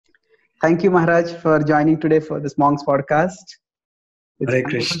Thank you, Maharaj, for joining today for this Monks podcast. It's Hare wonderful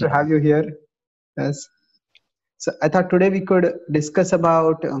Krishna. to have you here. Yes. So I thought today we could discuss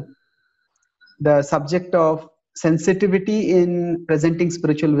about the subject of sensitivity in presenting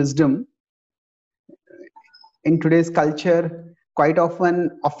spiritual wisdom. In today's culture, quite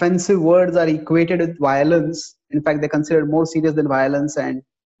often offensive words are equated with violence. In fact, they're considered more serious than violence, and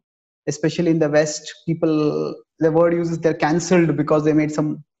especially in the West, people, the word uses, they're cancelled because they made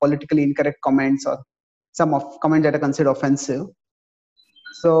some politically incorrect comments or some comments that are considered offensive.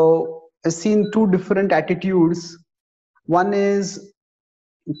 So I've seen two different attitudes. One is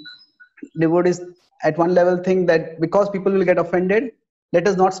devotees at one level think that because people will get offended, let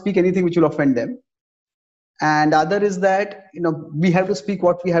us not speak anything which will offend them. And other is that we have to speak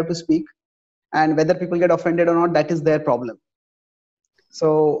what we have to speak, and whether people get offended or not, that is their problem.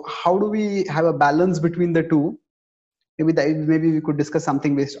 So how do we have a balance between the two? Maybe we could discuss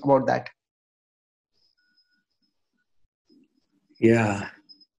something based about that. Yeah,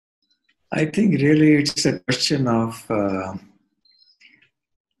 I think really it's a question of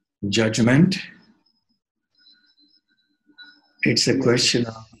judgment. It's a question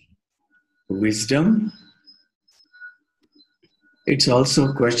of wisdom. It's also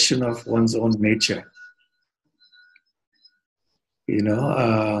a question of one's own nature.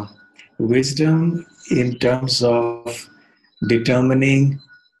 Wisdom in terms of determining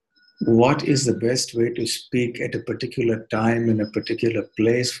what is the best way to speak at a particular time in a particular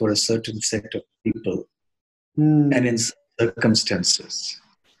place for a certain set of people and in circumstances.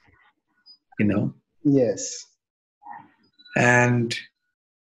 Yes. And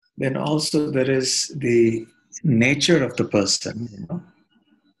then also there is the nature of the person.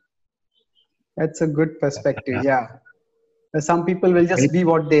 That's a good perspective. Yeah. Some people will just be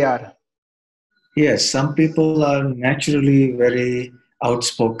what they are. Yes, some people are naturally very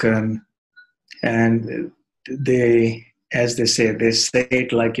outspoken, and they, as they say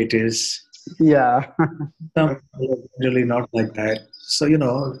it like it is. Yeah. Some people are really not like that. So,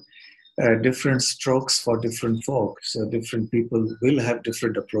 different strokes for different folks. So different people will have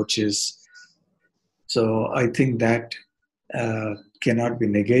different approaches. So I think that cannot be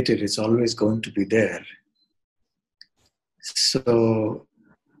negated. It's always going to be there. So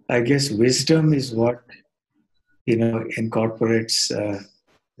I guess wisdom is what, incorporates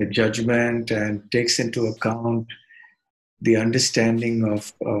the judgment and takes into account the understanding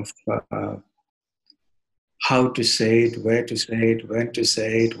of how to say it, where to say it, when to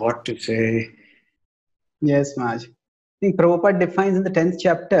say it, what to say. Yes, Maharaj. I think Prabhupada defines in the 10th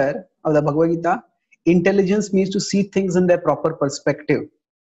chapter of the Bhagavad-Gītā, intelligence means to see things in their proper perspective.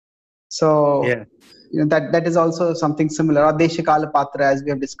 So Yeah. That is also something similar. Adesha Kala Patra, as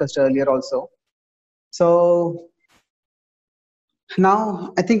we have discussed earlier also. So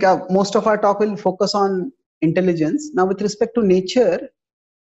now I think most of our talk will focus on intelligence. Now with respect to nature,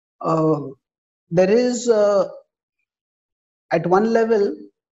 there is at one level,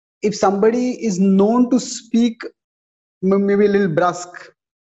 if somebody is known to speak maybe a little brusque,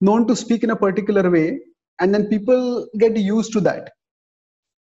 known to speak in a particular way, and then people get used to that.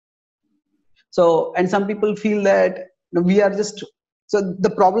 So, and some people feel that we are just, so the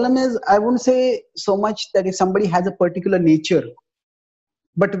problem is, I wouldn't say so much that if somebody has a particular nature,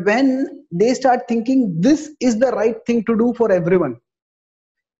 but when they start thinking this is the right thing to do for everyone,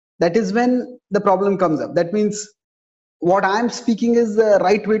 that is when the problem comes up. That means what I'm speaking is the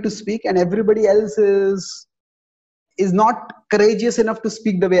right way to speak, and everybody else is not courageous enough to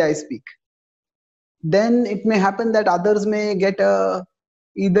speak the way I speak. Then it may happen that others may get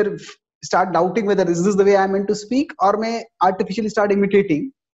either start doubting whether is this the way I'm meant to speak, or may artificially start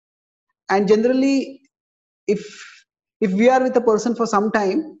imitating. And generally, if we are with a person for some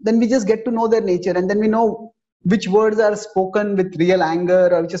time, then we just get to know their nature, and then we know which words are spoken with real anger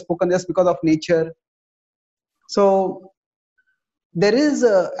or which are spoken just because of nature. So there is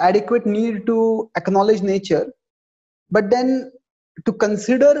a adequate need to acknowledge nature, but then to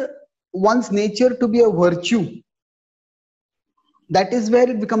consider one's nature to be a virtue, that is where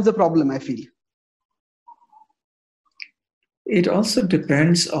it becomes a problem, I feel. It also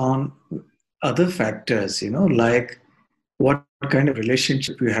depends on other factors, like what kind of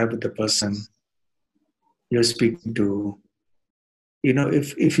relationship you have with the person you're speaking to.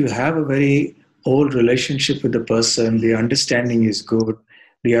 If you have a very old relationship with the person, the understanding is good,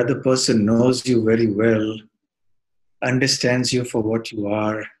 the other person knows you very well, understands you for what you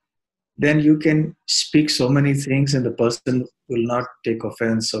are, then you can speak so many things and the person will not take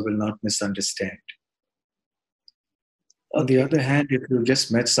offense or will not misunderstand. On the other hand, if you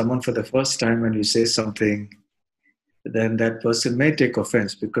just met someone for the first time and you say something then that person may take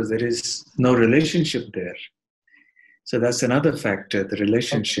offense because there is no relationship there. So that's another factor, the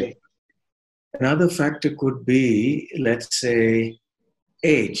relationship. Okay. Another factor could be, let's say,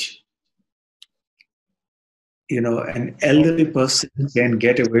 age. An elderly person can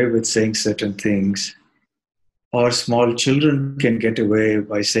get away with saying certain things, or small children can get away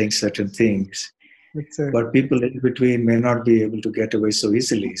by saying certain things. But people in between may not be able to get away so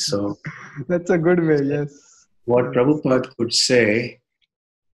easily. So that's a good way, yes. What Prabhupada could say,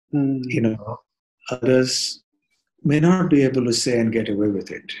 others may not be able to say and get away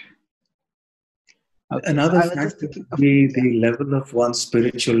with it. Okay. Another factor would be the level of one's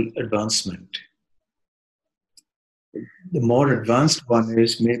spiritual advancement. The more advanced one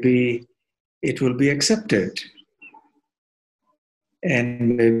is, maybe it will be accepted.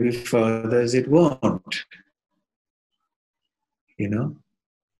 And maybe for others it won't.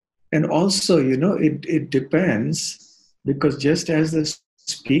 And also, it depends, because just as the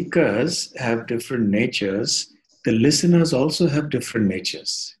speakers have different natures, the listeners also have different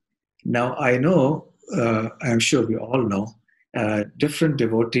natures. Now, I know, I'm sure we all know, different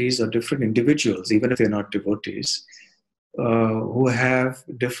devotees or different individuals, even if they're not devotees, who have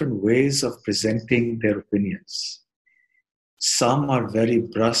different ways of presenting their opinions. Some are very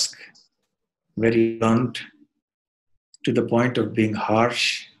brusque, very blunt, to the point of being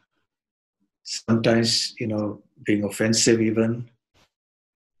harsh, sometimes, being offensive even.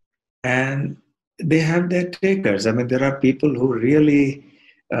 And they have their takers. I mean, there are people who really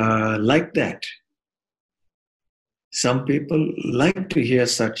like that. Some people like to hear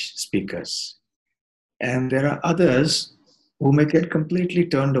such speakers. And there are others who may get completely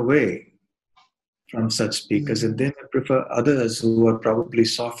turned away from such speakers, and they may prefer others who are probably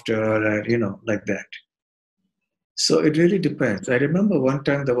softer and, like that. So it really depends. I remember one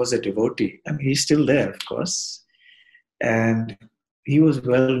time there was a devotee. I mean, he's still there, of course. And he was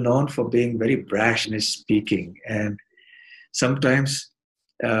well known for being very brash in his speaking. And sometimes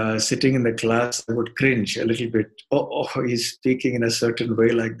sitting in the class, I would cringe a little bit. Oh, he's speaking in a certain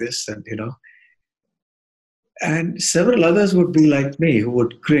way like this, and And several others would be like me, who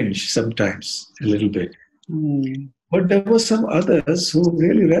would cringe sometimes a little bit. But there were some others who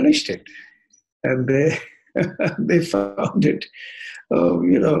really relished it. And they found it,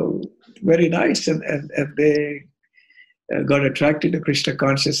 very nice. And they got attracted to Krishna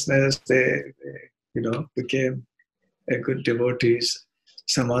consciousness. They became good devotees.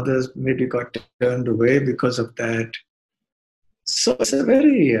 Some others maybe got turned away because of that. So it's a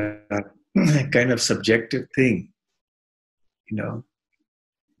very kind of subjective thing,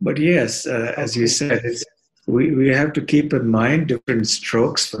 But yes, as you said, we have to keep in mind different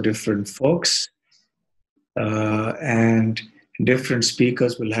strokes for different folks, and different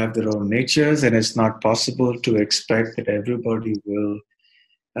speakers will have their own natures, and it's not possible to expect that everybody will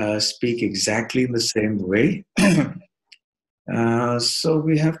speak exactly in the same way. So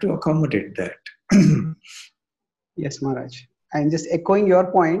we have to accommodate that. Yes, Maharaj. I'm just echoing your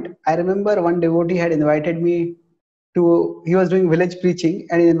point. I remember one devotee had invited me he was doing village preaching,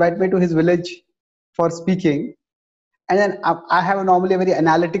 and he invited me to his village for speaking. And then I have normally a very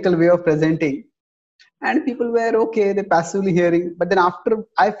analytical way of presenting. And people were okay, they passively hearing. But then after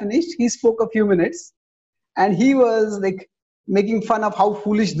I finished, he spoke a few minutes, and he was like making fun of how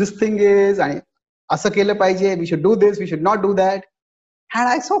foolish this thing is. And asakela paije, we should do this, we should not do that. And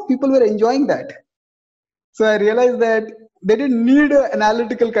I saw people were enjoying that. So I realized that they didn't need an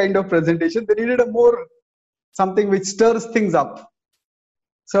analytical kind of presentation. They needed something which stirs things up.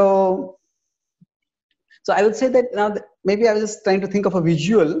 So I would say that now maybe I was just trying to think of a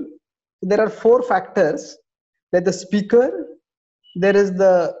visual. There are 4 factors. That the speaker, there is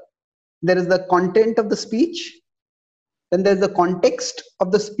the content of the speech, then there's the context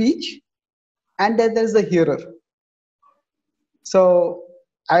of the speech, and then there's the hearer. So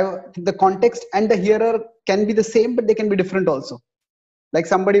the context and the hearer can be the same, but they can be different also. Like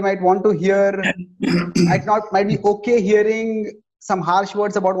somebody might want to hear, might be okay hearing some harsh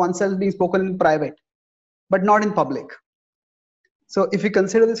words about oneself being spoken in private, but not in public. So if we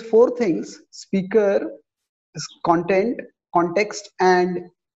consider these 4 things, speaker, content, context, and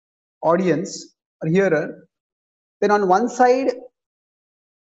audience or hearer, then on one side,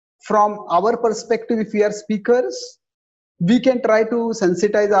 from our perspective, if we are speakers, we can try to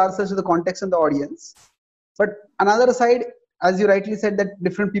sensitize ourselves to the context and the audience. But another side, as you rightly said, that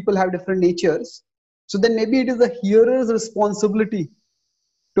different people have different natures. So then maybe it is the hearer's responsibility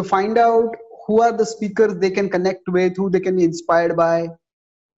to find out who are the speakers they can connect with, who they can be inspired by.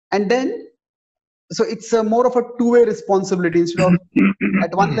 And then, so it's more of a two-way responsibility, instead of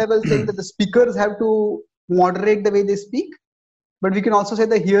at one level saying that the speakers have to moderate the way they speak, but we can also say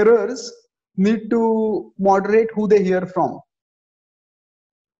the hearers need to moderate who they hear from.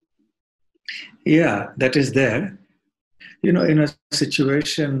 Yeah, that is there. In a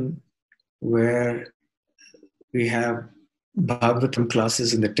situation where we have Bhagavatam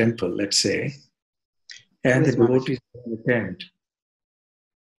classes in the temple, let's say, and Yes, the devotees attend,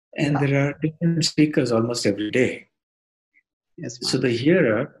 and there are different speakers almost every day. Yes, so the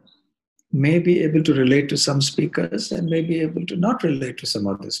hearer may be able to relate to some speakers and may be able to not relate to some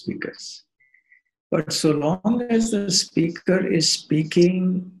other speakers. But so long as the speaker is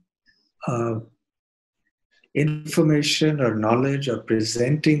speaking information or knowledge or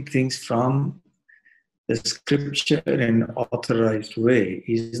presenting things from the scripture in an authorized way,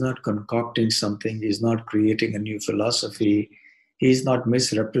 he's not concocting something, he's not creating a new philosophy, he's not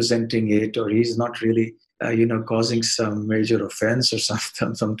misrepresenting it, or he's not really causing some major offense or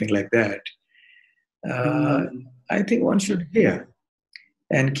something like that. I think one should hear,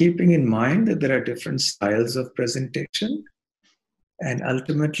 and keeping in mind that there are different styles of presentation, and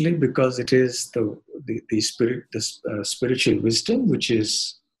ultimately, because it is the spiritual wisdom which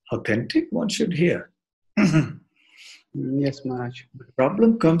is authentic, one should hear. Yes, Maharaj. The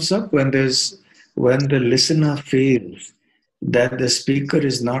problem comes up when the listener feels that the speaker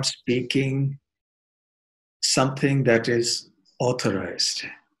is not speaking something that is authorized,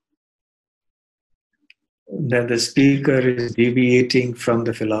 that the speaker is deviating from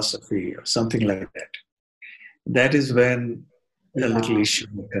the philosophy or something like that. That is when a little issue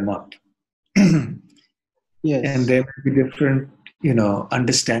will come up. Yes. And there may be different,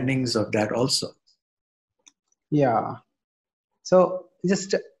 understandings of that also. Yeah. So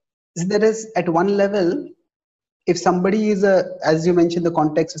just there is at one level, if somebody is as you mentioned the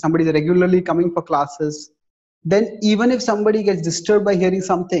context, if somebody is regularly coming for classes, then even if somebody gets disturbed by hearing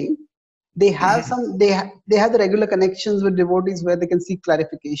something, they have they have the regular connections with devotees where they can seek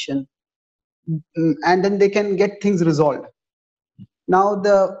clarification, and then they can get things resolved. Now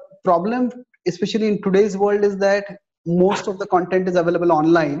the problem, especially in today's world, is that most of the content is available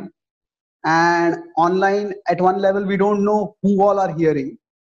online, and online at one level we don't know who all are hearing,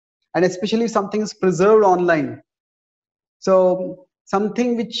 and especially if something is preserved online. So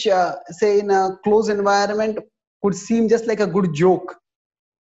something which say in a closed environment could seem just like a good joke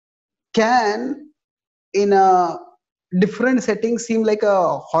can in a different setting seem like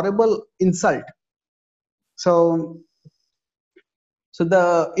a horrible insult. So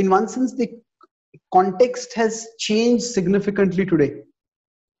the in one sense the context has changed significantly today,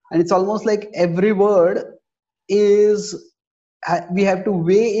 and it's almost like every word is we have to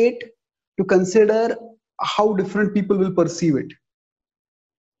weigh it to consider how different people will perceive it,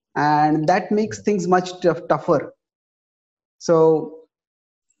 and that makes things much tougher. So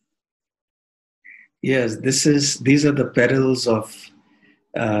yes, these are the perils of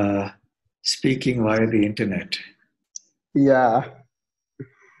speaking via the internet. Yeah,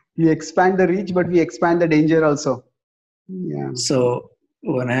 we expand the reach, but we expand the danger also. Yeah. So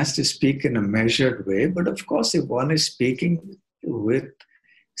one has to speak in a measured way, but of course, if one is speaking with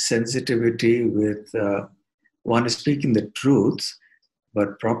sensitivity, with one is speaking the truth,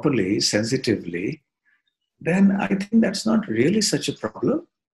 but properly, sensitively, then I think that's not really such a problem.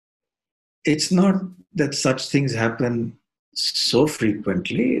 It's not that such things happen so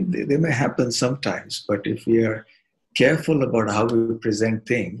frequently. They may happen sometimes, but if we are careful about how we present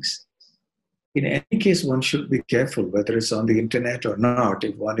things, in any case, one should be careful, whether it's on the internet or not.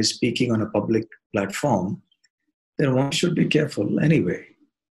 If one is speaking on a public platform, then one should be careful anyway.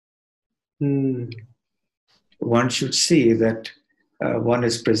 One should see that one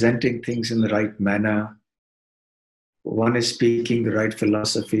is presenting things in the right manner, one is speaking the right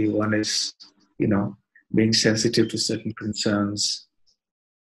philosophy, one is, being sensitive to certain concerns.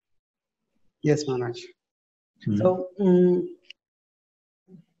 Yes, Maharaj. So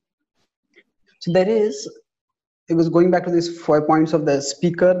there is, it was going back to these 5 points of the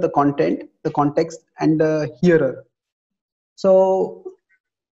speaker, the content, the context, and the hearer. So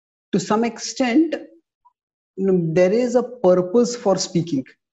to some extent, there is a purpose for speaking.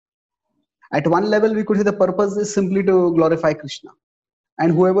 At one level, we could say the purpose is simply to glorify Krishna,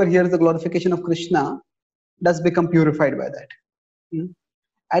 and whoever hears the glorification of Krishna does become purified by that.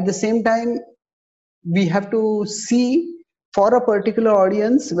 At the same time, we have to see for a particular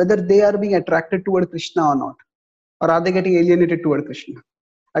audience whether they are being attracted toward Krishna or not, or are they getting alienated toward Krishna.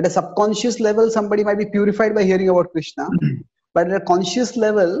 At a subconscious level, somebody might be purified by hearing about Krishna, but at a conscious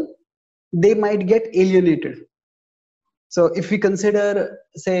level, they might get alienated. So if we consider,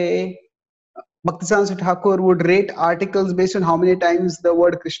 say, Bhakti Rasamrita Thakur would rate articles based on how many times the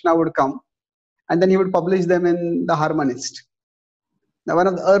word Krishna would come, and then he would publish them in the Harmonist. Now, one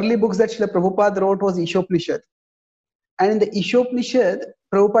of the early books that Srila Prabhupada wrote was Ishopanishad. And in the Ishopanishad,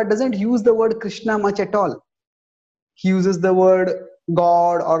 Prabhupada doesn't use the word Krishna much at all. He uses the word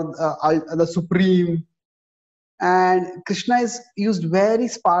God or the Supreme. And Krishna is used very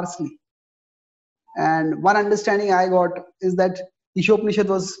sparsely. And one understanding I got is that Ishopanishad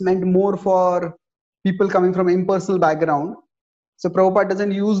was meant more for people coming from impersonal background. So Prabhupada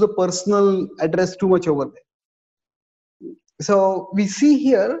doesn't use the personal address too much over there. So we see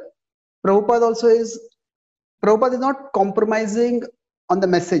here, Prabhupada is not compromising on the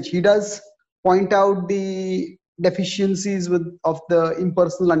message. He does point out the deficiencies of the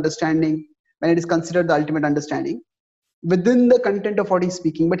impersonal understanding when it is considered the ultimate understanding within the content of what he's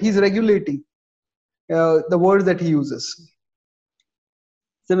speaking, but he's regulating the words that he uses.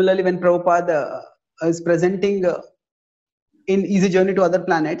 Similarly, when Prabhupada is presenting in Easy Journey to Other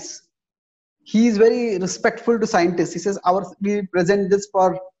Planets, he is very respectful to scientists. He says, we present this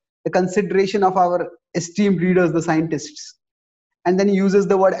for the consideration of our esteemed readers, the scientists. And then he uses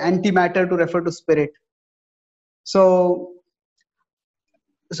the word antimatter to refer to spirit. So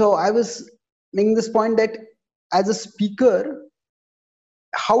I was making this point that as a speaker,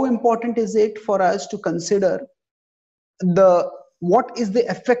 how important is it for us to consider what is the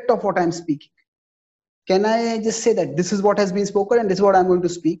effect of what I'm speaking? Can I just say that this is what has been spoken and this is what I'm going to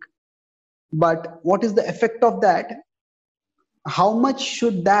speak? But what is the effect of that? How much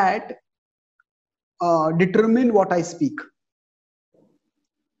should that determine what I speak?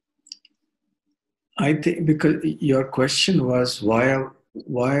 I think because your question was why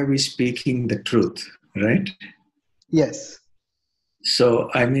are we speaking the truth, right? Yes. So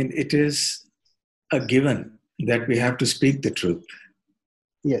I mean, it is a given that we have to speak the truth.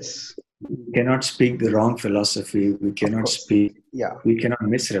 Yes. We cannot speak the wrong philosophy. We cannot speak. Yeah. We cannot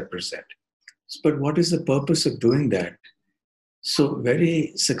misrepresent. But what is the purpose of doing that? So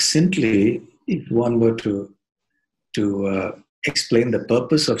very succinctly, if one were to explain the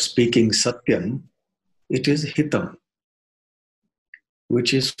purpose of speaking Satyam, it is Hitam,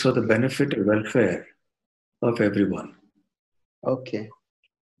 which is for the benefit and welfare of everyone. Okay.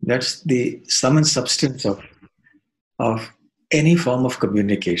 That's the sum and substance of any form of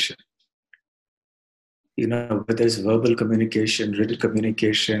communication. You know, whether it's verbal communication, written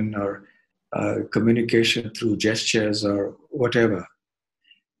communication, or communication through gestures or whatever.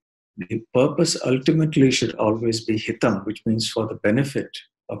 The purpose ultimately should always be Hitam, which means for the benefit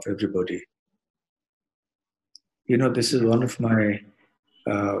of everybody. You know, this is one of my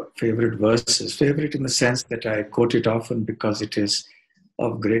favorite verses. Favorite in the sense that I quote it often because it is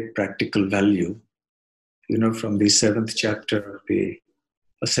of great practical value. You know, from the 17th chapter of the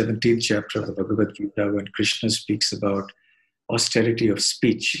Bhagavad-Gītā, when Krishna speaks about austerity of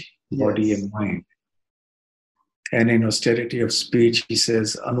speech, body and mind. And in austerity of speech, he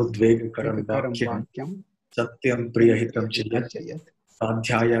says, Anudvega karam vakyam, satyam priyahitam chayat,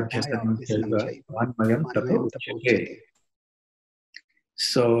 sadhyaya bhyasanam chaiva, vanmayam tapo uchyate.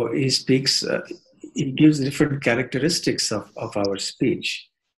 So he speaks, he gives different characteristics of our speech.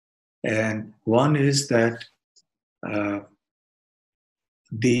 And one is that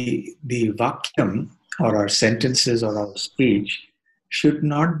the vakyam, or our sentences or our speech, should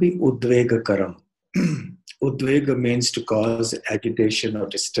not be udvega karam. Udvega means to cause agitation or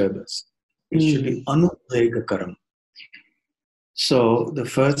disturbance. It should be anudvega karam. So the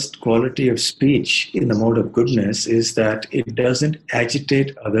first quality of speech in the mode of goodness is that it doesn't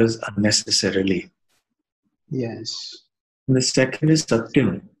agitate others unnecessarily. Yes. And the second is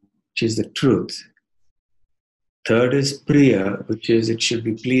satyam, which is the truth. Third is priya, which is it should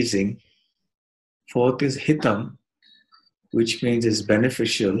be pleasing. Fourth is hitam, which means it's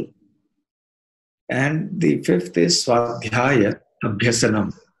beneficial. And the fifth is swadhyaya,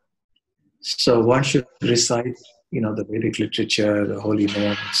 abhyasanam. So one should recite, you know, the Vedic literature, the holy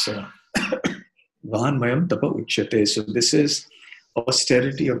name, and so on. Vanmayam tapa uchyate. So this is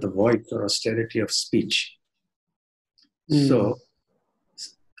austerity of the voice or austerity of speech. So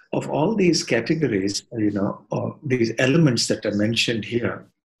of all these categories, you know, these elements that are mentioned here,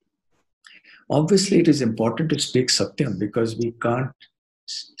 obviously it is important to speak satyam because we can't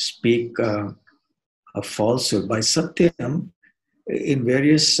speak a falsehood. By satyam, in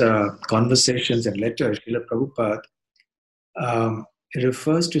various conversations and letters, Srila Prabhupada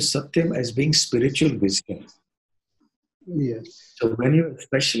refers to satyam as being spiritual wisdom. Yes. So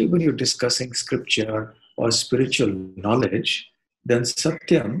especially when you're discussing scripture or spiritual knowledge, then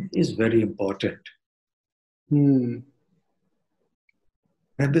satyam is very important.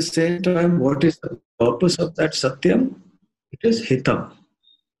 At the same time, what is the purpose of that satyam? It is hitam.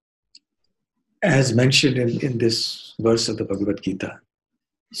 as mentioned in this verse of the Bhagavad-Gītā.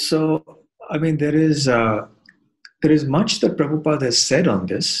 So, I mean, there is much that Prabhupada has said on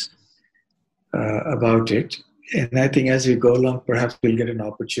this, about it. And I think as we go along, perhaps we'll get an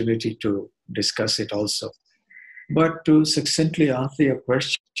opportunity to discuss it also. But to succinctly answer your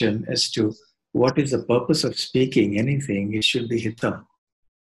question as to what is the purpose of speaking anything, it should be hitam.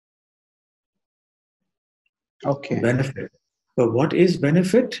 Okay. Benefit. But what is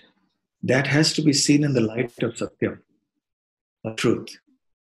benefit? That has to be seen in the light of satyam, of truth.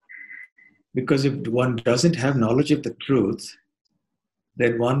 Because if one doesn't have knowledge of the truth,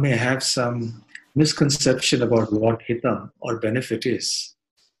 then one may have some misconception about what hitam or benefit is.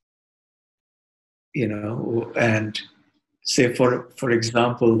 You know, and say for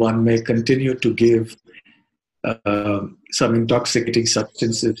example, one may continue to give some intoxicating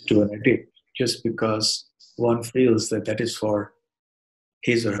substances to an addict just because one feels that that is for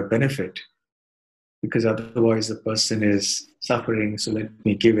his or her benefit, because otherwise the person is suffering, so let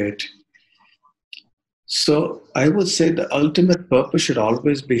me give it. So I would say the ultimate purpose should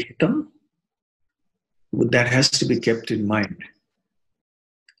always be hitam. That has to be kept in mind.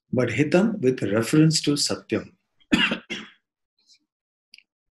 But hitam with reference to satyam.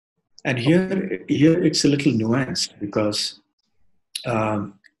 And here it's a little nuanced, because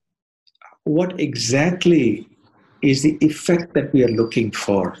what exactly is the effect that we are looking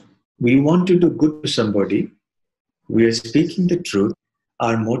for? We want to do good to somebody. We are speaking the truth.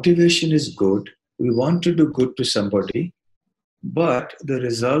 Our motivation is good. We want to do good to somebody. But the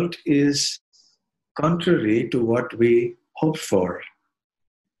result is contrary to what we hoped for.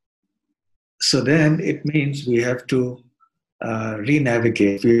 So then it means we have to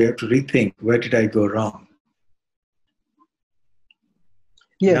re-navigate. We have to rethink, where did I go wrong?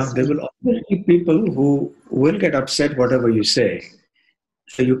 Yes. Now, there will always be people who will get upset whatever you say.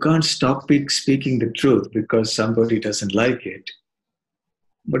 So you can't stop speaking the truth because somebody doesn't like it.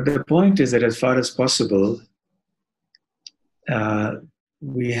 But the point is that as far as possible,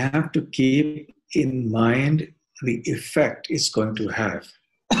 we have to keep in mind the effect it's going to have.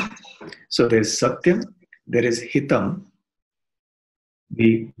 So there's satyam, there is hitam,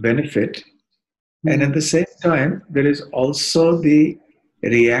 the benefit, and at the same time, there is also the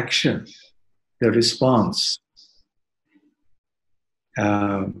reaction, the response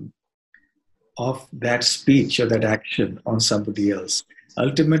of that speech or that action on somebody else.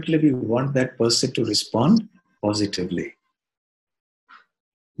 Ultimately, we want that person to respond positively.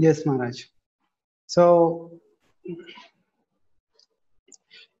 Yes, Maharaj. So,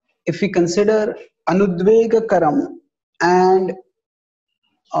 if we consider anudvega karam and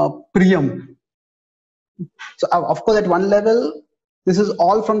priyam, so of course at one level, this is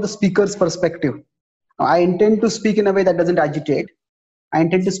all from the speaker's perspective. Now, I intend to speak in a way that doesn't agitate. I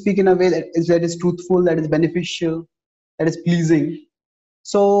intend to speak in a way that is truthful, that is beneficial, that is pleasing.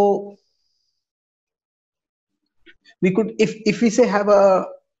 So we could, if we say have a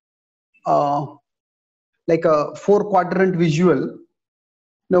like a 4-quadrant visual.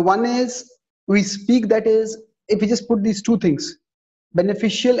 Now one is we speak, that is, if we just put these two things,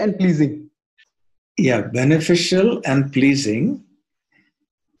 beneficial and pleasing. Yeah, beneficial and pleasing.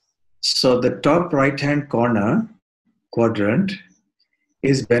 So the top right-hand quadrant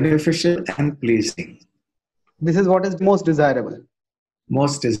is beneficial and pleasing. This is what is most desirable.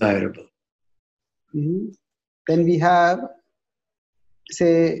 Most desirable. Mm-hmm. Then we have,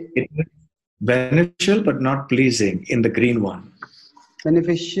 say, beneficial but not pleasing in the green one.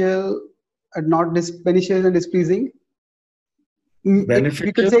 Beneficial and not beneficial and displeasing. Beneficial,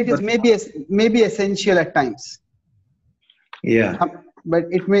 we could say it is maybe essential at times. Yeah. But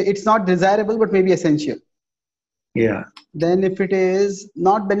it's not desirable, but maybe essential. Yeah. Then if it is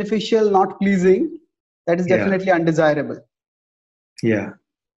not beneficial, not pleasing, that is definitely undesirable. Yeah.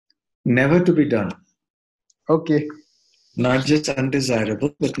 Never to be done. Okay. Not just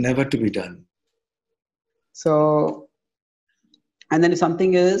undesirable, but never to be done. So, and then if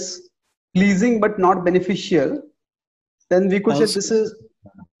something is pleasing but not beneficial, then we could say this is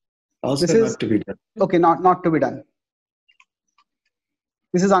also not to be done. Okay, not to be done.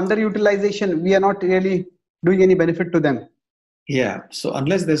 This is underutilization. We are not really doing any benefit to them. Yeah. So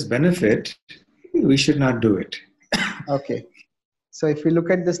unless there's benefit, we should not do it. Okay. So if we look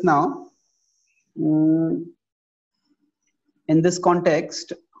at this now, in this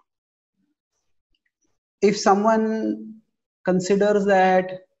context, if someone considers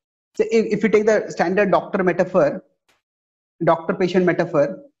that, say, if we take the standard doctor-patient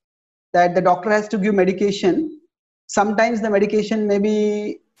metaphor, that the doctor has to give medication, sometimes the medication may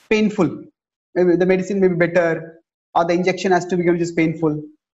be painful. Maybe the medicine may be better, or the injection has to be given just painful.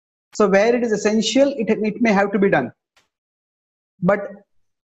 So where it is essential, it may have to be done. But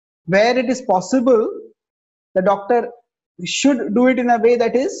where it is possible, the doctor should do it in a way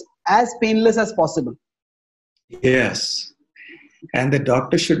that is as painless as possible. Yes. And the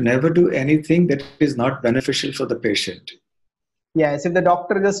doctor should never do anything that is not beneficial for the patient. Yes, if the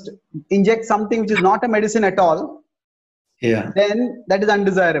doctor just injects something which is not a medicine at all, then that is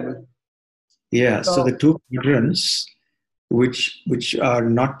undesirable. Yeah, so the two quadrants which are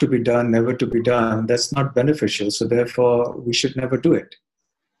not to be done, never to be done, that's not beneficial. So therefore, we should never do it.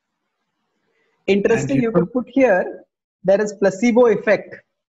 Interesting, you could put here, there is placebo effect,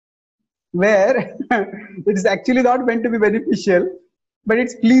 where it is actually not meant to be beneficial, but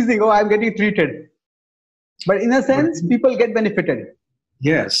it's pleasing. Oh, I'm getting treated. But in a sense, people get benefited.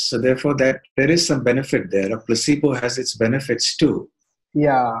 Yes, so therefore that there is some benefit there. A placebo has its benefits too.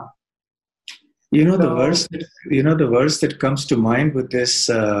 Yeah. You know, the verse that comes to mind with this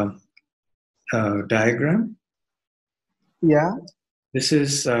diagram? Yeah. This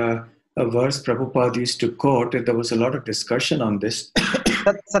is a verse Prabhupada used to quote, and there was a lot of discussion on this.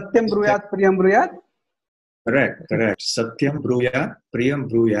 Satyam bruyat, priyam bruyat. Correct. Satyam bruyat, priyam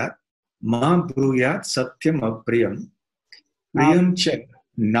bruyat, ma bruyat, satyam apriyam, priyam cha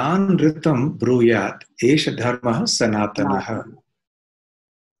nan ritam bruyat, esha dharma sanatanaha.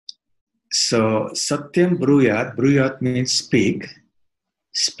 So, Satyam Bruyat means speak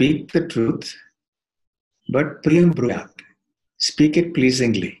the truth, but Priyam Bruyat, speak it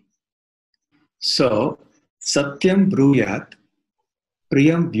pleasingly. So, Satyam Bruyat,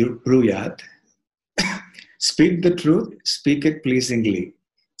 Priyam Bruyat, speak the truth, speak it pleasingly.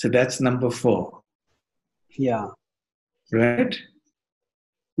 So that's number 4. Yeah. Right?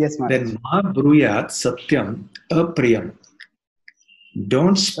 Yes, Maharaj. Then Ma Bruyat Satyam Apriyam.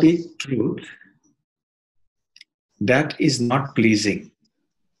 Don't speak truth that is not pleasing.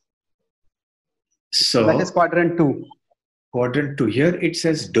 So that is quadrant 2. Quadrant 2. Here it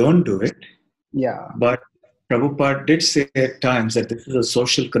says don't do it. Yeah. But Prabhupada did say at times that this is a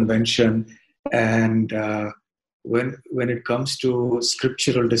social convention, and when it comes to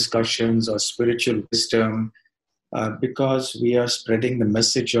scriptural discussions or spiritual wisdom, because we are spreading the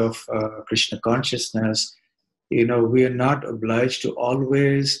message of Krishna consciousness, we are not obliged to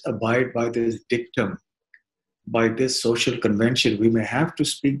always abide by this dictum, by this social convention. We may have to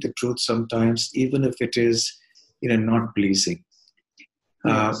speak the truth sometimes, even if it is not pleasing.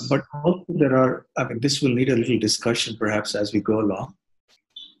 Yes. But also there are, this will need a little discussion perhaps as we go along.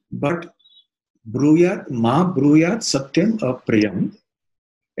 But bruyat, ma bruyat satyam apriyam,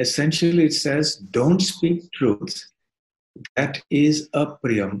 essentially it says don't speak truth that is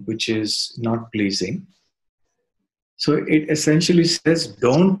apriyam, which is not pleasing. So it essentially says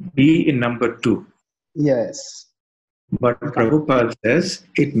don't be in number 2. Yes. But Prabhupada says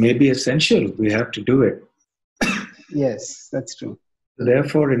it may be essential. We have to do it. Yes, that's true.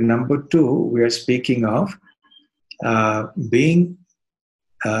 Therefore, in number 2, we are speaking of abiding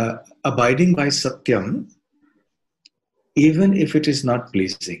by Satyam, even if it is not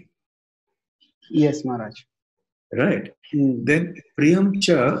pleasing. Yes, Maharaj. Right. Then Priyam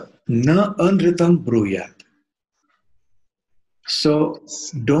cha na anritam bruyat. So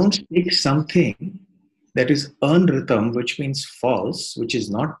don't speak something that is anritam, which means false, which is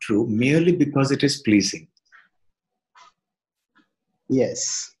not true, merely because it is pleasing.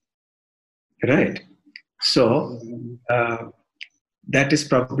 Yes. Right. So that is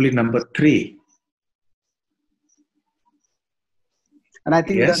probably number 3. And I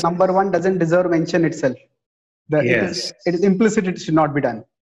think the number 1 doesn't deserve mention itself. Yes. It is implicit, it should not be done.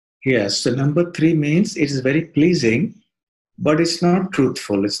 Yes. So number 3 means it is very pleasing, but it's not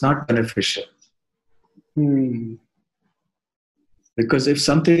truthful. It's not beneficial. Because if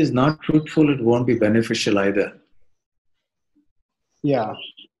something is not truthful, it won't be beneficial either. Yeah.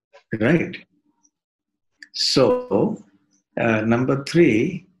 Right. So number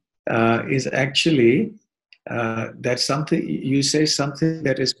 3 is actually that something you say something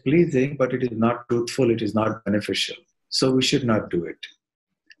that is pleasing, but it is not truthful, it is not beneficial. So we should not do it.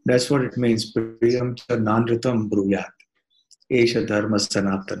 That's what it means. Priyam cha nanritam bruyat. Esha dharma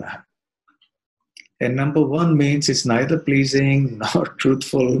sanatana. And number 1 means it's neither pleasing, nor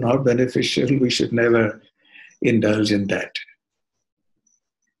truthful, nor beneficial. We should never indulge in that.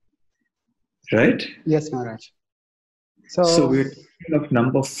 Right? Yes, Maharaj. So we're talking of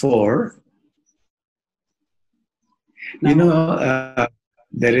number 4. There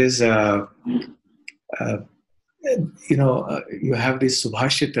is you have these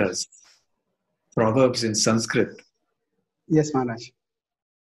subhashitas, proverbs in Sanskrit. Yes, Maharaj.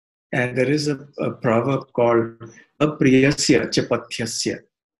 And there is a proverb called apriyasya cha patyasya.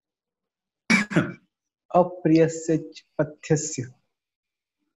 Apriyasya pathyasya.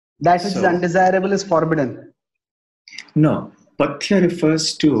 That which is So, undesirable is forbidden. no, pathya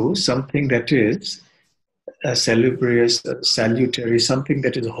refers to something that is salubrious, salutary, something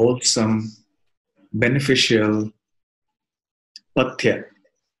that is wholesome, beneficial, pathya,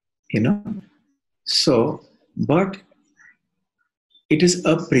 you know. So, but it is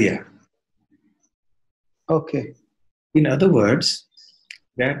apriya. Okay. In other words,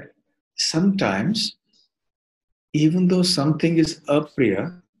 that sometimes, even though something is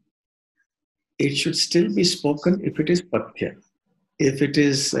apriya, it should still be spoken if it is pathya, if it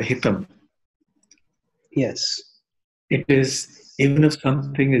is hitam. Yes. It is, even if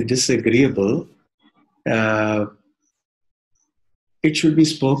something is disagreeable, it should be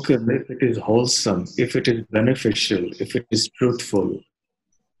spoken if it is wholesome, if it is beneficial, if it is truthful.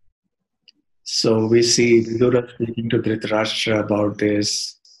 So we see Vidura speaking to Dhritarashtra about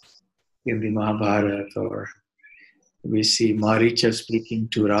this in the Mahabharata, or we see Maricha speaking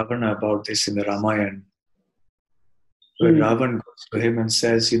to Ravana about this in the Ramayana, where Ravan goes to him and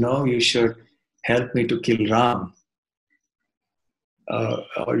says, you should help me to kill Ram,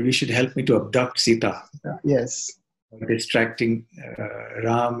 or you should help me to abduct Sita. Yes. Distracting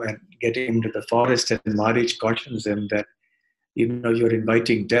Ram and getting him to the forest, and Marich cautions him that, you're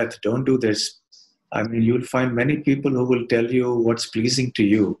inviting death. Don't do this. I mean, you'll find many people who will tell you what's pleasing to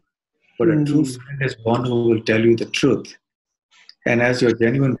you, but a true friend is one who will tell you the truth. And as your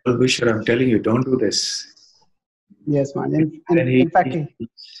genuine well-wisher, I'm telling you, don't do this. Yes, man. In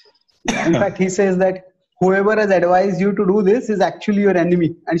fact, he says that whoever has advised you to do this is actually your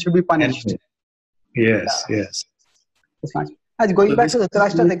enemy and should be punished. Enemy. Yes, yes. Yes, man. As going back to the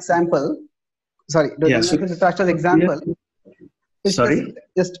Dhritarashtra's example, Dhritarashtra's example.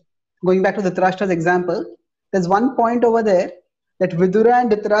 Just going back to the Dhritarashtra's example, there's one point over there that Vidura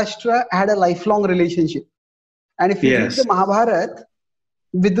and Dhritarashtra had a lifelong relationship. And if you read the Mahabharata,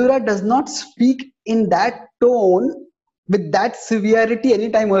 Vidura does not speak in that tone with that severity any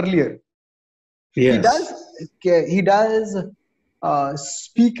time earlier. Yes. He does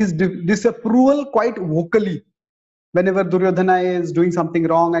speak his disapproval quite vocally whenever Duryodhana is doing something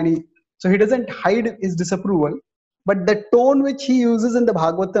wrong, and so he doesn't hide his disapproval. But the tone which he uses in the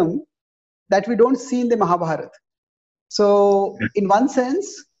Bhagavatam, that we don't see in the Mahabharata. So in one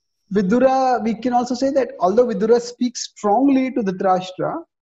sense, Vidura, we can also say that although Vidura speaks strongly to Dhritarashtra,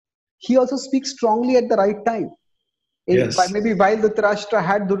 he also speaks strongly at the right time. Maybe while Dhritarashtra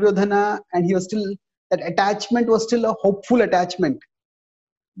had Duryodhana and he was still, that attachment was still a hopeful attachment,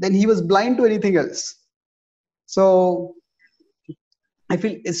 then he was blind to anything else. So I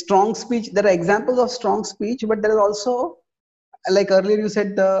feel a strong speech, there are examples of strong speech, but there is also, like earlier you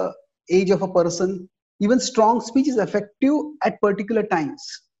said, the age of a person. Even strong speech is effective at particular times.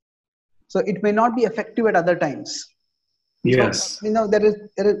 So it may not be effective at other times. Yes. So,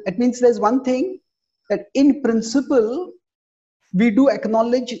 it means there's one thing that in principle, we do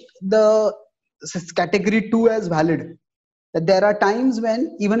acknowledge the category 2 as valid. That there are times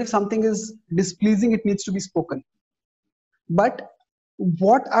when even if something is displeasing, it needs to be spoken. But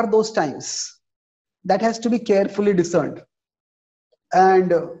what are those times? That has to be carefully discerned.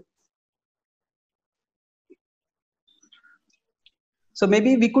 And so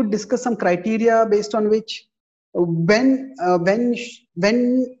maybe we could discuss some criteria based on which when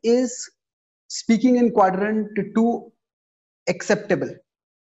is speaking in quadrant 2 acceptable,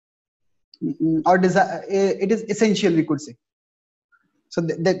 or it is essential, we could say. So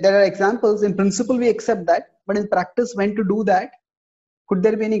there are examples. In principle we accept that, but in practice, when to do that, could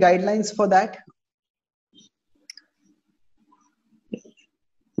there be any guidelines for that?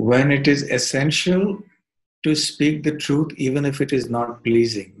 When it is essential to speak the truth even if it is not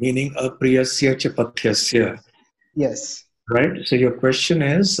pleasing, meaning apriyasya cha pathyasya. Yes. Right? So your question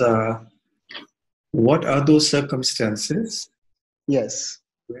is, what are those circumstances? Yes.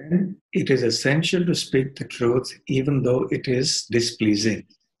 When it is essential to speak the truth even though it is displeasing.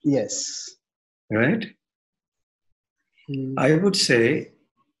 Yes. Right? I would say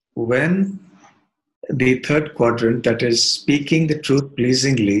when the third quadrant, that is speaking the truth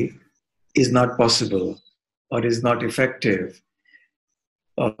pleasingly, is not possible or is not effective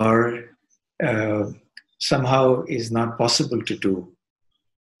or somehow is not possible to do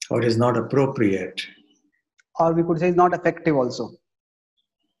or is not appropriate. Or we could say it's not effective also.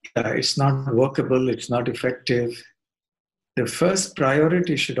 It's not workable, it's not effective. The first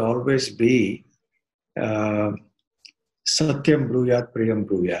priority should always be Satyam Bruyat Priyam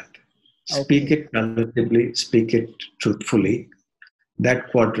Bruyat. Speak it relatively, speak it truthfully.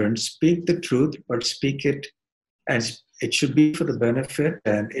 That quadrant, speak the truth, but speak it, and it should be for the benefit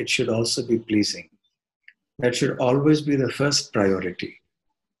and it should also be pleasing. That should always be the first priority.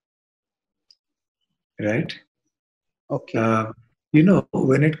 Right? Okay.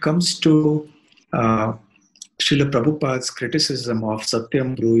 When it comes to Srila Prabhupada's criticism of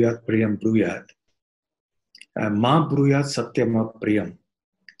Satyam Bruyat Priyam Bruyat, Ma Bruyat Satyam Priyam,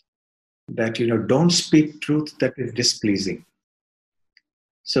 that, don't speak truth that is displeasing.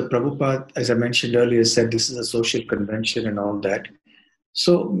 So Prabhupada, as I mentioned earlier, said this is a social convention and all that.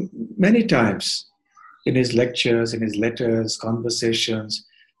 So many times in his lectures, in his letters, conversations,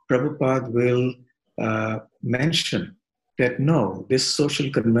 Prabhupada will mention that no, this social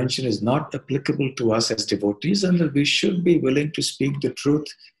convention is not applicable to us as devotees, and that we should be willing to speak the truth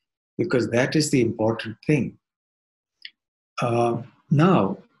because that is the important thing.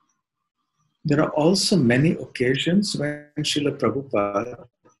 Now, there are also many occasions when Srila Prabhupada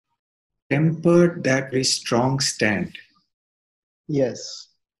tempered that very strong stand. Yes.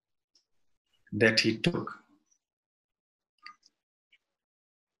 That he took.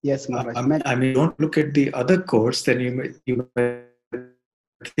 Yes, Maharaj. I mean, don't look at the other quotes, then you may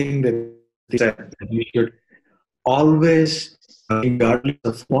think that you should always, regardless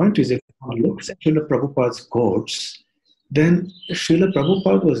of point, is if one looks at Srila Prabhupada's quotes, then Srila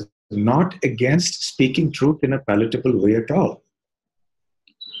Prabhupada was not against speaking truth in a palatable way at all.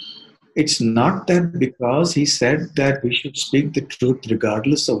 It's not that because he said that we should speak the truth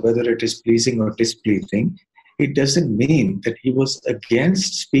regardless of whether it is pleasing or displeasing, it doesn't mean that he was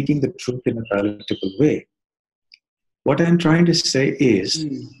against speaking the truth in a palatable way. What I'm trying to say is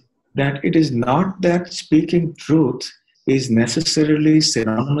that it is not that speaking truth is necessarily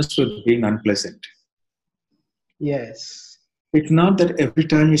synonymous with being unpleasant. Yes. It's not that every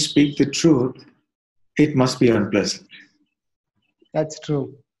time you speak the truth, it must be unpleasant. That's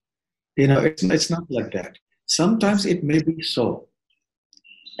true. It's not like that. Sometimes it may be so.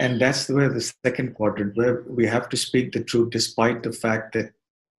 And that's where the second quadrant, where we have to speak the truth despite the fact that,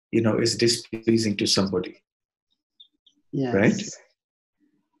 it's displeasing to somebody. Yes. Right?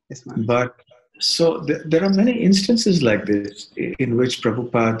 Yes, ma'am. But so there are many instances like this in which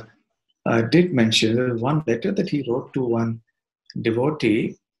Prabhupada did mention one letter that he wrote to one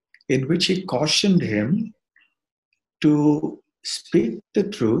devotee in which he cautioned him to speak the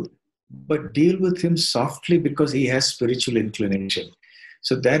truth but deal with him softly because he has spiritual inclination.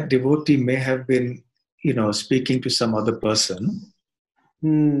 So that devotee may have been, speaking to some other person.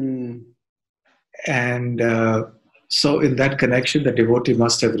 And so in that connection, the devotee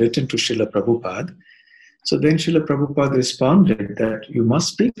must have written to Srila Prabhupada. So then Srila Prabhupada responded that you must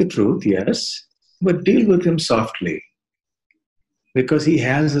speak the truth, yes, but deal with him softly because he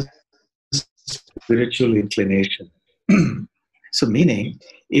has a spiritual inclination. So meaning,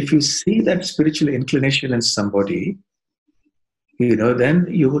 if you see that spiritual inclination in somebody, then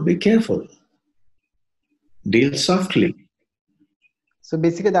you would be careful. Deal softly. So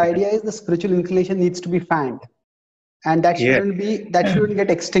basically the idea is the spiritual inclination needs to be fanned. And that shouldn't shouldn't get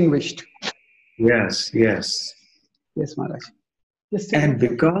extinguished. Yes. Yes, Maharaj. And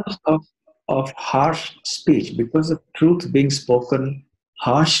because of harsh speech, because of truth being spoken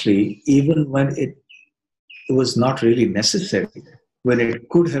harshly, even when it was not really necessary, when it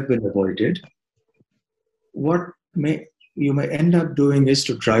could have been avoided, what you may end up doing is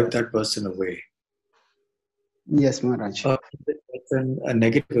to drive that person away. Yes, Maharaj. A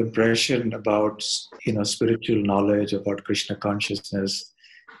negative impression about spiritual knowledge, about Krishna consciousness,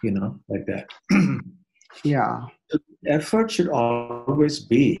 like that. Yeah. The effort should always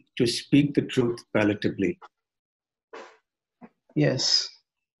be to speak the truth palatably. Yes.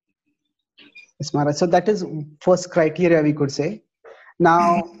 Yes, Maharaj. So that is first criteria we could say.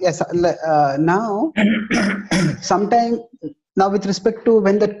 Now, yes. Now, now with respect to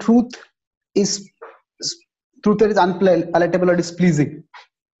when the truth is unpalatable or displeasing.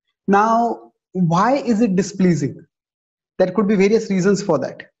 Now, why is it displeasing? There could be various reasons for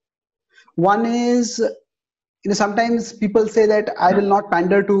that. One is, sometimes people say that I will not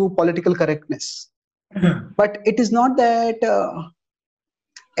pander to political correctness. But it is not that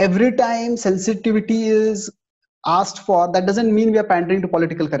every time sensitivity is asked for, that doesn't mean we are pandering to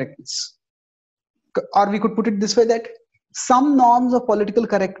political correctness. Or we could put it this way, that some norms of political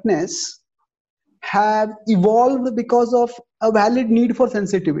correctness have evolved because of a valid need for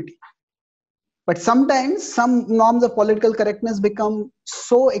sensitivity. But sometimes some norms of political correctness become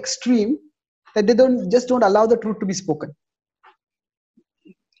so extreme that they don't allow the truth to be spoken.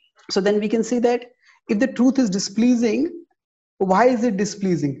 So then we can see that if the truth is displeasing, why is it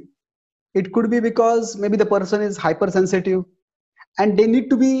displeasing? It could be because maybe the person is hypersensitive and they need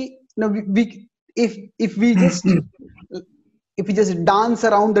to be, if we just dance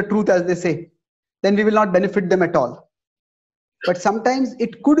around the truth, as they say, then we will not benefit them at all. But sometimes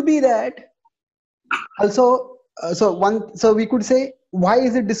it could be that also, so we could say, why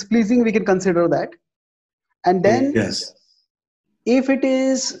is it displeasing? We can consider that. And then yes, if it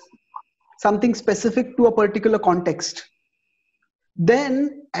is something specific to a particular context,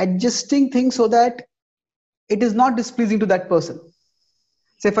 then adjusting things so that it is not displeasing to that person.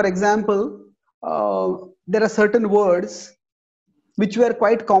 Say, for example, there are certain words which were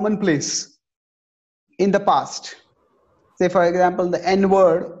quite commonplace in the past. Say, for example, the N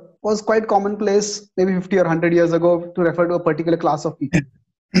word was quite commonplace maybe 50 or 100 years ago to refer to a particular class of people.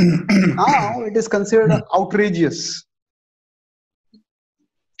 Now it is considered outrageous.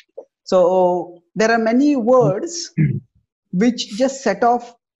 So there are many words which just set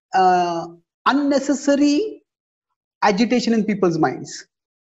off unnecessary agitation in people's minds.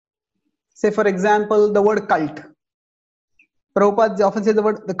 Say, for example, the word cult. Prabhupada often says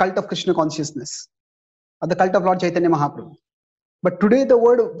the cult of Krishna consciousness, or the cult of Lord Chaitanya Mahaprabhu. But today the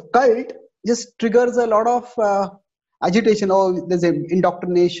word cult just triggers a lot of agitation. Oh, there's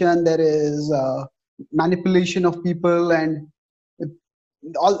indoctrination, there is manipulation of people, and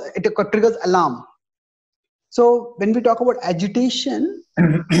it triggers alarm. So when we talk about agitation,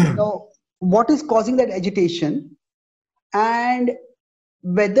 what is causing that agitation, and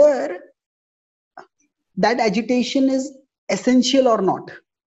whether that agitation is essential or not.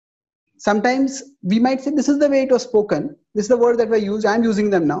 Sometimes we might say, this is the way it was spoken, this is the word that we use, I'm using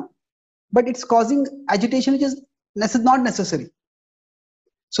them now, but it's causing agitation which is not necessary.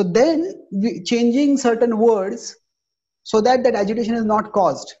 So then changing certain words so that that agitation is not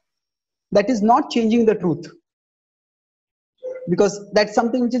caused, that is not changing the truth, because that's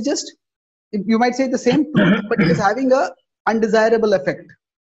something which is just, you might say the same truth, but it is having a undesirable effect.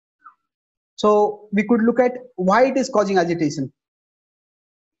 So we could look at why it is causing agitation,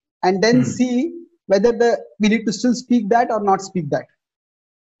 and then see whether we need to still speak that or not speak that.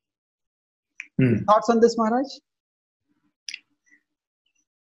 Thoughts on this, Maharaj?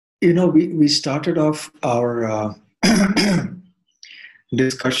 We started off our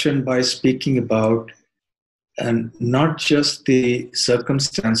discussion by speaking about not just the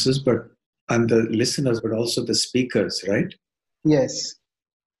circumstances and the listeners, but also the speakers, right? Yes.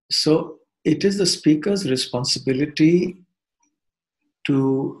 So it is the speaker's responsibility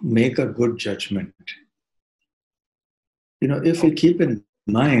to make a good judgment. If we keep in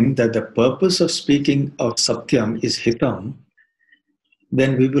mind that the purpose of speaking of Satyam is Hitam,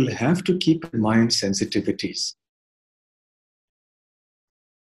 then we will have to keep in mind sensitivities.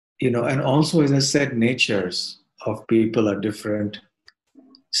 And also, as I said, natures of people are different.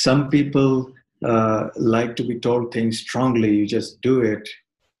 Some people like to be told things strongly, you just do it.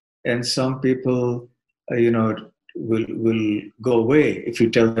 And some people, will go away if you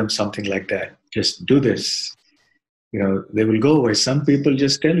tell them something like that. Just do this. They will go away. Some people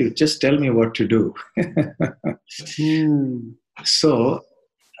just tell you, just tell me what to do. So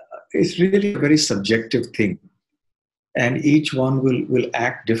it's really a very subjective thing. And each one will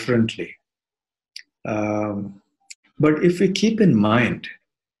act differently. But if we keep in mind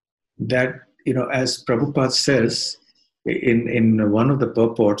that, as Prabhupada says in one of the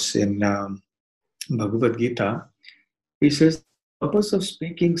purports in Bhagavad-Gītā, he says, the purpose of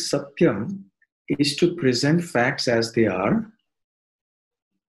speaking Satyam is to present facts as they are,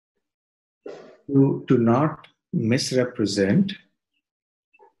 to not misrepresent,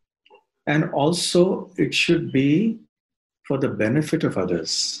 and also it should be for the benefit of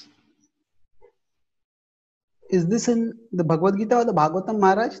others. Is this in the Bhagavad-Gītā or the Bhagavatam,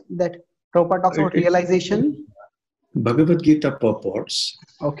 Maharaj, that Prabhupada talks about realization? Bhagavad-Gītā purports.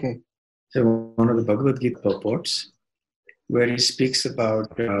 Okay. So one of the Bhagavad-Gītā purports, where he speaks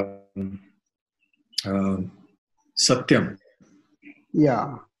about Satyam.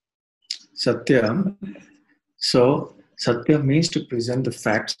 Yeah. Satyam. So Satyam means to present the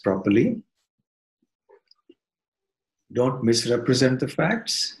facts properly. Don't misrepresent the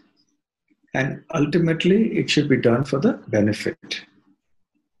facts. And ultimately, it should be done for the benefit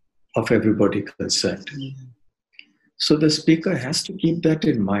of everybody concerned. So the speaker has to keep that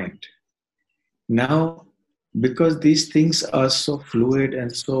in mind. Now, because these things are so fluid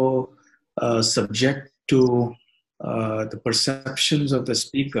and so subject to the perceptions of the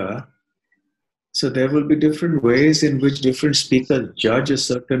speaker, so there will be different ways in which different speakers judge a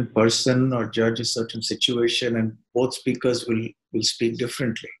certain person or judge a certain situation, and both speakers will speak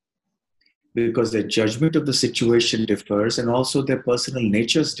differently because their judgment of the situation differs and also their personal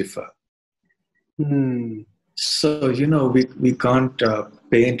natures differ. So, we can't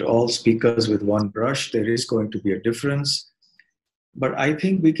paint all speakers with one brush. There is going to be a difference. But I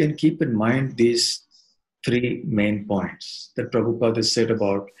think we can keep in mind these three main points that Prabhupada has said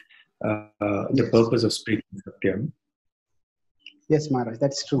about the purpose of speaking Satyam. Yes, Maharaj,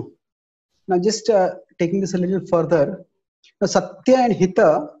 that's true. Now, just taking this a little further, now, Satya and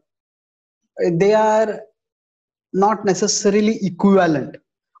Hita, they are not necessarily equivalent.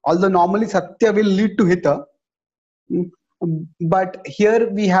 Although normally Satya will lead to Hita, but here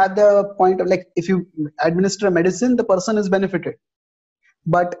we have the point of, like, if you administer a medicine, the person is benefited.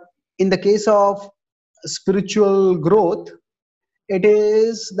 But in the case of spiritual growth, it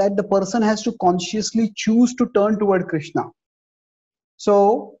is that the person has to consciously choose to turn toward Krishna.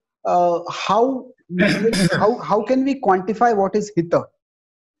 So how can we quantify what is Hita?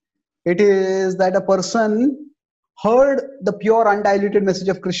 It is that a person heard the pure undiluted message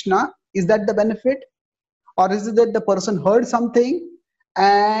of Krishna. Is that the benefit? Or is it that the person heard something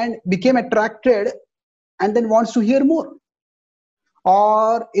and became attracted and then wants to hear more?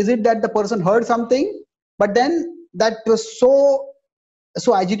 Or is it that the person heard something, but then that was so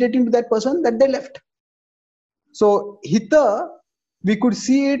agitating to that person that they left? So Hita, we could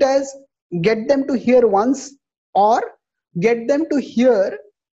see it as get them to hear once, or get them to hear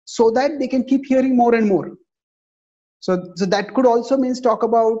so that they can keep hearing more and more. So that could also means talk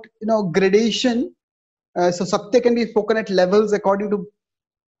about, gradation. So Satya can be spoken at levels according to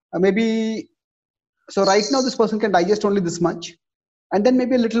maybe. So right now this person can digest only this much, and then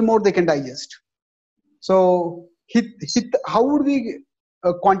maybe a little more they can digest. So how would we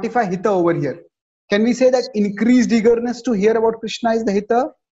quantify Hita over here? Can we say that increased eagerness to hear about Krishna is the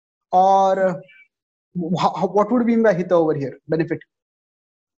Hita, or what would we mean by Hita over here? Benefit?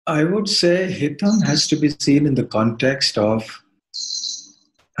 I would say Hitam has to be seen in the context of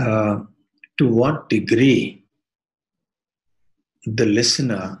to what degree the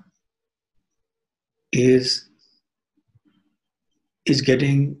listener is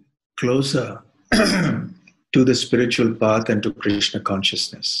getting closer to the spiritual path and to Krishna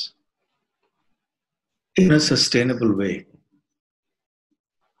consciousness in a sustainable way.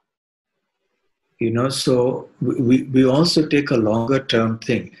 So we also take a longer term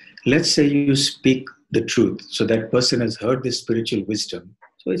thing. Let's say you speak the truth. So that person has heard this spiritual wisdom.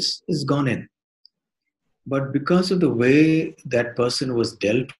 So it's gone in. But because of the way that person was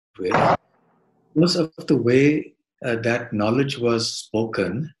dealt with, because of the way that knowledge was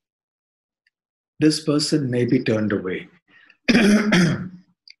spoken, this person may be turned away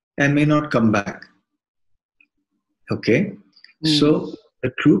and may not come back. Okay? So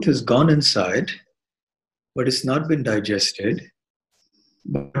the truth has gone inside, but it's not been digested.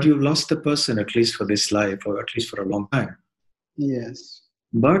 But you've lost the person, at least for this life, or at least for a long time. Yes.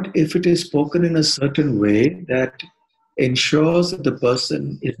 But if it is spoken in a certain way that ensures that the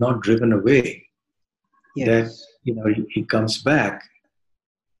person is not driven away, that he comes back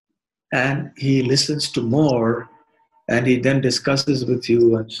and he listens to more, and he then discusses with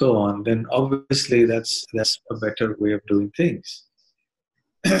you and so on, then obviously that's a better way of doing things.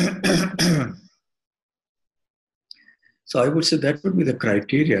 So I would say that would be the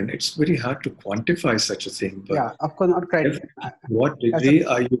criterion. It's very hard to quantify such a thing. But yeah, of course, not criterion. What degree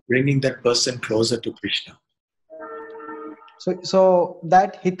are you bringing that person closer to Krishna? So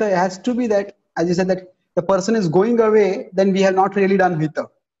that Hita has to be that, as you said, that the person is going away, then we have not really done Hita.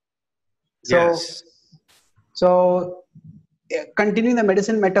 Yes. So continuing the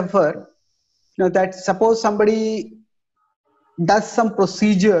medicine metaphor, that suppose somebody does some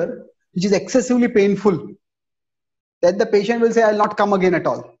procedure which is excessively painful, that the patient will say, I'll not come again at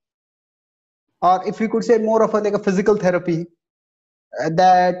all. Or if we could say more of like a physical therapy,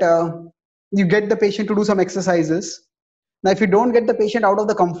 that you get the patient to do some exercises. Now, if you don't get the patient out of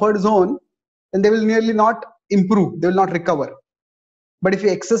the comfort zone, then they will nearly not improve, they will not recover. But if you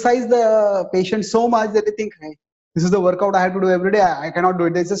exercise the patient so much that they think, hey, this is the workout I have to do every day, I cannot do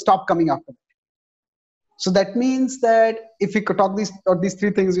it, they just stop coming after that. So that means that if we could talk these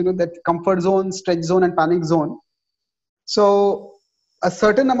three things, that comfort zone, stretch zone, and panic zone. So a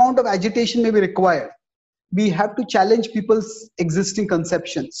certain amount of agitation may be required. We have to challenge people's existing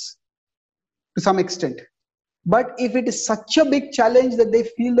conceptions to some extent. But if it is such a big challenge that they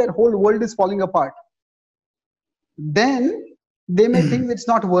feel their whole world is falling apart, then they may think it's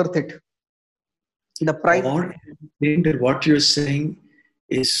not worth it. Or think that what you're saying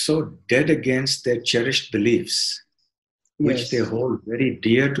is so dead against their cherished beliefs, which they hold very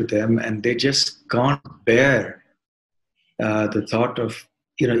dear to them, and they just can't bear the thought of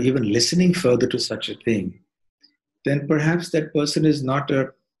even listening further to such a thing. Then perhaps that person is not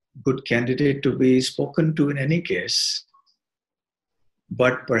a good candidate to be spoken to in any case.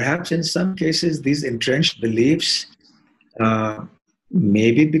 But perhaps in some cases, these entrenched beliefs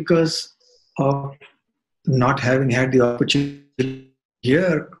maybe because of not having had the opportunity to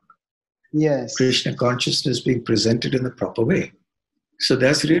hear Yes. Krishna consciousness being presented in the proper way. So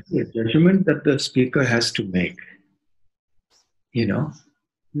that's really a judgment that the speaker has to make.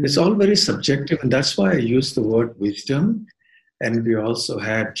 It's all very subjective, and that's why I use the word wisdom. And we also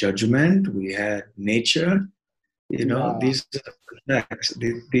had judgment, we had nature. These are the facts.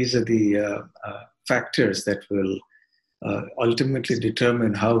 These are the factors that will ultimately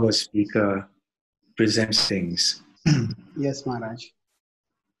determine how a speaker presents things. Yes, Maharaj.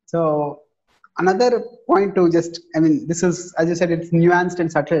 So another point to this is, as you said, it's nuanced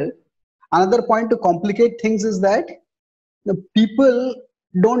and subtle. Another point to complicate things is that the people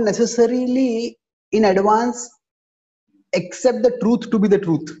don't necessarily in advance accept the truth to be the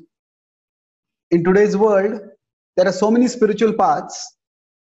truth. In today's world, there are so many spiritual paths,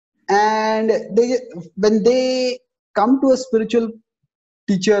 and when they come to a spiritual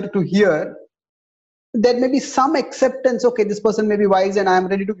teacher to hear, there may be some acceptance. Okay, this person may be wise and I am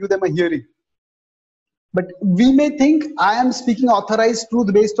ready to give them a hearing. But we may think I am speaking authorized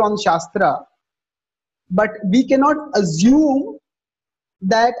truth based on Shastra, but we cannot assume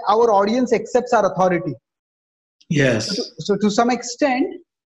that our audience accepts our authority. Yes. So to some extent,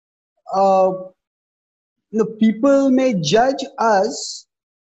 people may judge us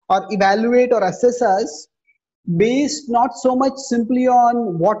or evaluate or assess us based not so much simply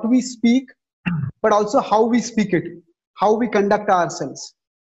on what we speak, but also how we speak it, how we conduct ourselves.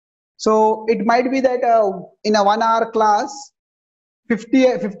 So it might be that in a 1 hour class,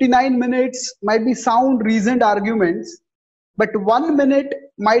 59 minutes might be sound, reasoned arguments, but 1 minute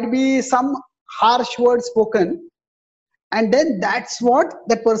might be some harsh words spoken, and then that's what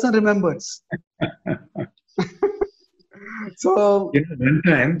that person remembers. So one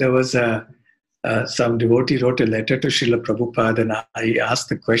time there was some devotee wrote a letter to Srila Prabhupada, and I asked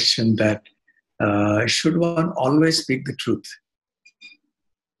the question that should one always speak the truth?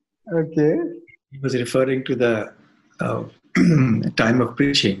 Okay. He was referring to the time of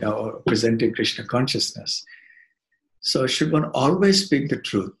preaching or presenting Krishna consciousness. So should one always speak the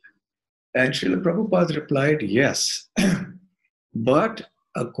truth? And Srila Prabhupada replied, yes. But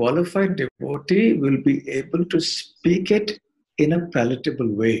a qualified devotee will be able to speak it in a palatable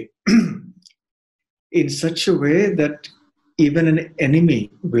way, in such a way that even an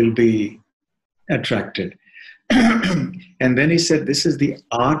enemy will be attracted. And then he said, this is the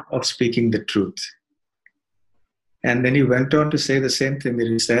art of speaking the truth. And then he went on to say the same thing, that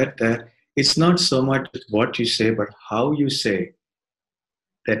he said that it's not so much what you say, but how you say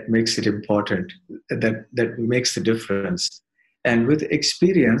that makes it important, that makes the difference. And with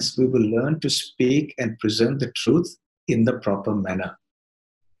experience, we will learn to speak and present the truth in the proper manner.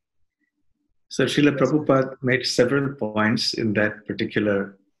 So Srila Prabhupada made several points in that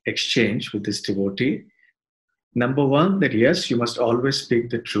particular exchange with this devotee. Number one, that yes, you must always speak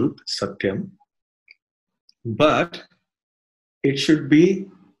the truth, Satyam, but it should be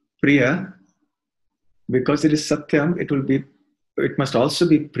Priya. Because it is Satyam, it must also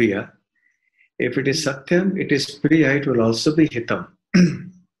be Priya. If it is Satyam, it is Priya, it will also be Hitam.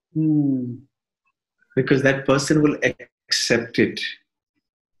 Because that person will accept it.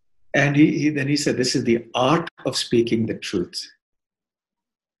 And then he said, this is the art of speaking the truth.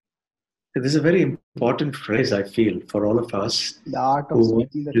 So this is a very important phrase, I feel, for all of us the art of who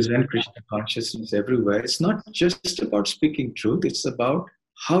speaking the present Krishna consciousness everywhere. It's not just about speaking truth, it's about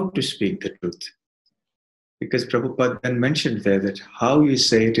how to speak the truth. Because Prabhupada then mentioned there that how you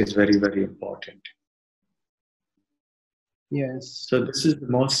say it is very, very important. Yes. So this is the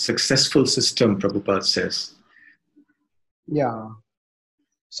most successful system, Prabhupada says. Yeah.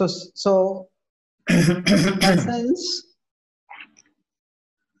 So in essence,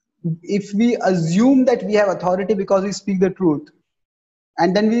 if we assume that we have authority because we speak the truth,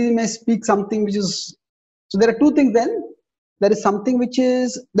 and then we may speak something which is, so there are two things then. There is something which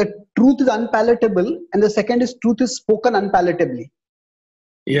is, the truth is unpalatable, and the second is truth is spoken unpalatably.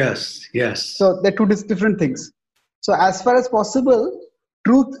 Yes. So they're two different things. So as far as possible,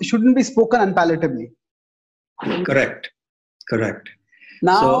 truth shouldn't be spoken unpalatably. Correct.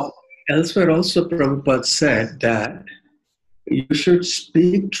 Now, so elsewhere also Prabhupada said that you should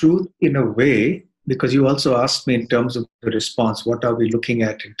speak truth in a way, because you also asked me in terms of the response, what are we looking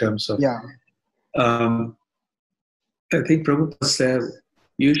at in terms of... I think Prabhupada said,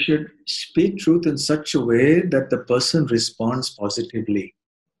 you should speak truth in such a way that the person responds positively.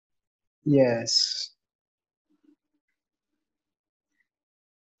 Yes.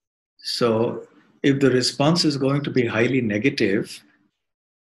 So if the response is going to be highly negative,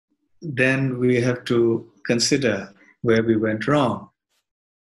 then we have to consider where we went wrong.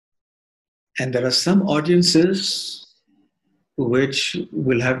 And there are some audiences which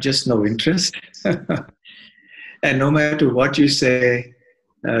will have just no interest. And no matter what you say,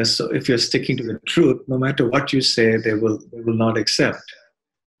 so if you're sticking to the truth, no matter what you say, they will not accept.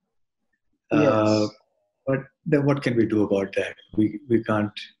 Yes. But then what can we do about that? We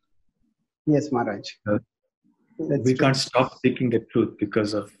can't. Yes, Maharaj. We can't stop speaking the truth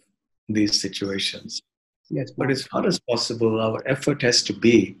because of these situations. Yes, but as far as possible, our effort has to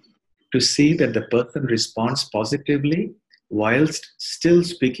be to see that the person responds positively whilst still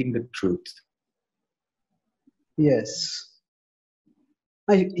speaking the truth. Yes.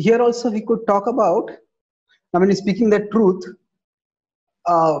 Here also we could talk about, I mean, speaking the truth,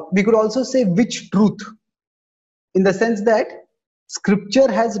 we could also say which truth, in the sense that scripture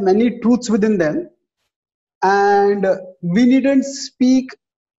has many truths within them, and we needn't speak,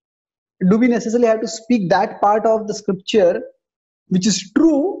 do we necessarily have to speak that part of the scripture which is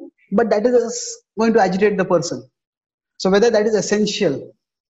true, but that is going to agitate the person. So whether that is essential.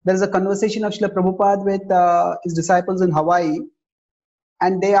 There is a conversation of Srila Prabhupada with his disciples in Hawaii,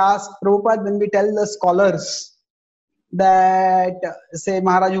 and they asked Prabhupada, when we tell the scholars that, say,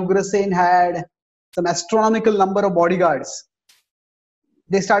 Maharaj Ugrasen had some astronomical number of bodyguards,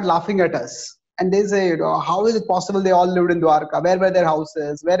 they start laughing at us. And they say, how is it possible they all lived in Dwarka? Where were their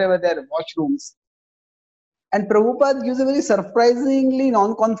houses? Where were their washrooms? And Prabhupada gives a very surprisingly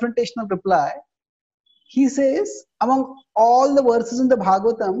non-confrontational reply. He says, among all the verses in the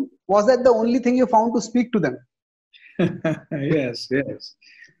Bhagavatam, was that the only thing you found to speak to them? Yes, yes.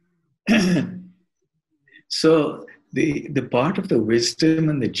 So the part of the wisdom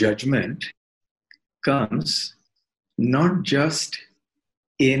and the judgment comes not just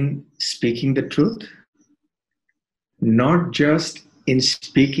in speaking the truth, not just in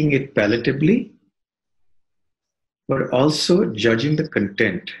speaking it palatably, but also judging the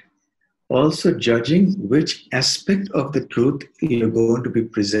content, also judging which aspect of the truth you're going to be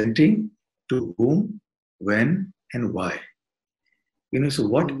presenting to whom, when, and why. So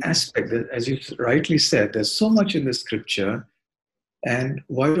what aspect, as you rightly said, there's so much in the scripture, and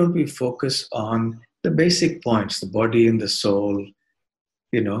why don't we focus on the basic points, the body and the soul,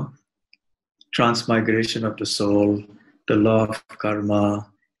 transmigration of the soul, the law of karma.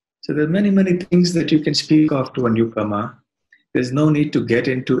 So there are many, many things that you can speak of to a newcomer. There's no need to get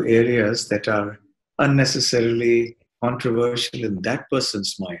into areas that are unnecessarily controversial in that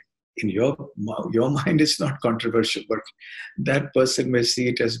person's mind. In your mind, it's not controversial, but that person may see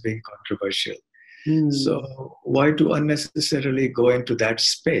it as being controversial. So why to unnecessarily go into that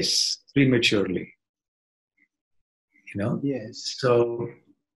space prematurely? Yes. So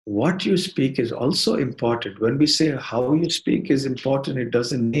what you speak is also important. When we say how you speak is important, it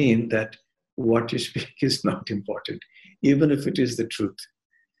doesn't mean that what you speak is not important, even if it is the truth.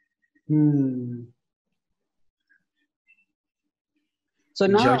 So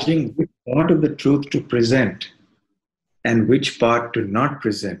now, judging which part of the truth to present and which part to not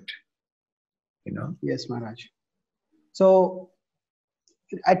present. Yes, Maharaj. So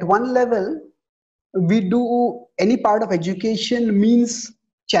at one level, we do any part of education means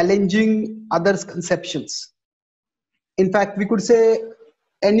challenging others' conceptions. In fact, we could say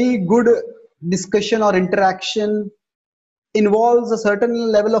any good discussion or interaction involves a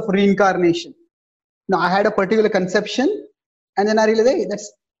certain level of reincarnation. Now, I had a particular conception, and then I realized, hey,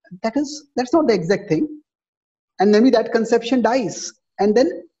 that's not the exact thing, and maybe that conception dies, and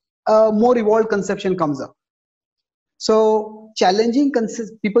then a more evolved conception comes up. So challenging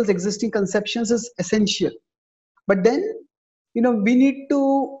people's existing conceptions is essential. But then, we need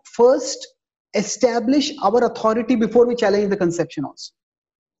to first establish our authority before we challenge the conception also.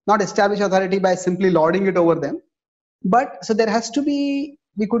 Not establish authority by simply lording it over them. But so there has to be,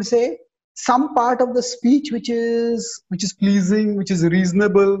 we could say, some part of the speech which is pleasing, which is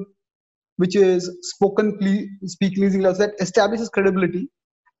reasonable, which is speak pleasing, that establishes credibility.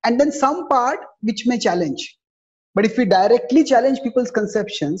 And then some part which may challenge. But if we directly challenge people's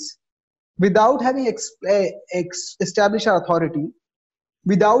conceptions without having established our authority,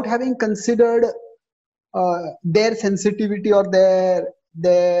 without having considered their sensitivity or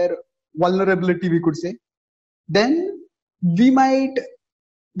their vulnerability, we could say, then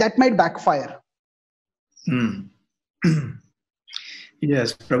that might backfire.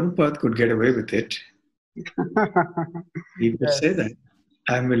 Yes, Prabhupada could get away with it. He could say that.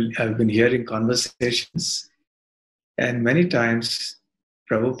 I've been hearing conversations, and many times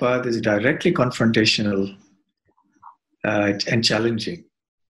Prabhupada is directly confrontational and challenging.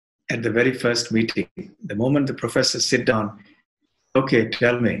 At the very first meeting, the moment the professors sit down, okay,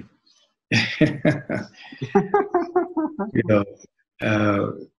 tell me.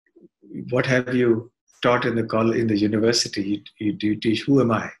 what have you taught in the university? You teach, who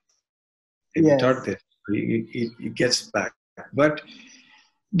am I? And he taught this. He gets back. But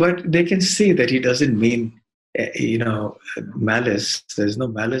they can see that he doesn't mean, malice. There's no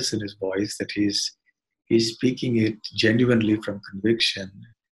malice in his voice, that he's speaking it genuinely from conviction.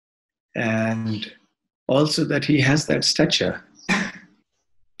 And also that he has that stature.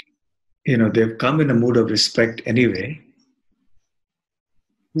 They've come in a mood of respect anyway.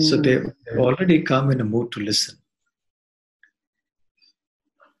 So they've already come in a mood to listen.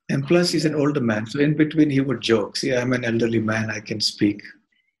 And plus, he's an older man. So in between, he would joke. See, I'm an elderly man. I can speak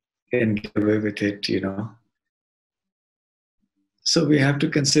and get away with it, So we have to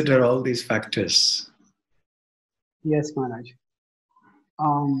consider all these factors. Yes, Maharaj.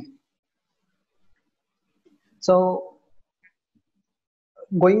 So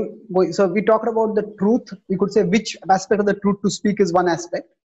so we talked about the truth. We could say which aspect of the truth to speak is one aspect.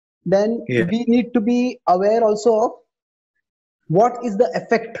 Then we need to be aware also of what is the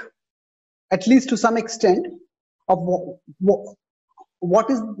effect, at least to some extent, of what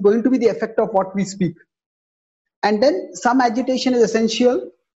is going to be the effect of what we speak. And then some agitation is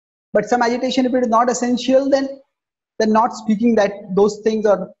essential, but some agitation, if it is not essential, then not speaking those things,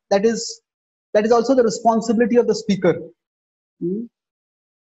 or that is also the responsibility of the speaker.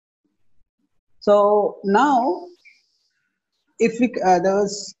 So now, if there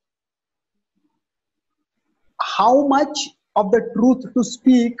was how much of the truth to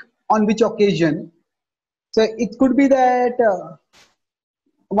speak on which occasion. So it could be that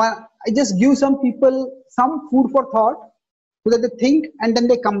I just give some people some food for thought so that they think and then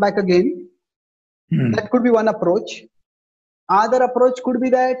they come back again. That could be one approach. Other approach could be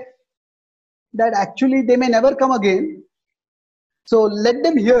that actually they may never come again. So let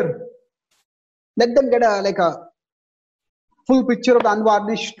them hear. Let them get a full picture of the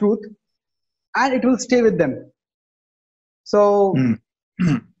unvarnished truth, and it will stay with them. So,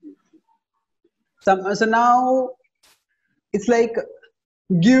 so now it's like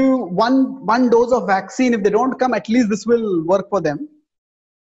give one dose of vaccine. If they don't come, at least this will work for them.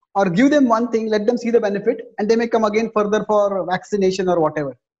 Or give them one thing, let them see the benefit, and they may come again further for vaccination or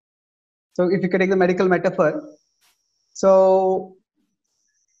whatever. So if you can take the medical metaphor. So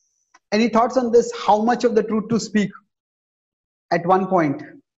any thoughts on this? How much of the truth to speak at one point?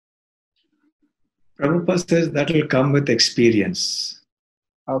 Prabhupada says that will come with experience.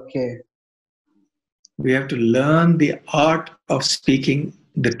 Okay. We have to learn the art of speaking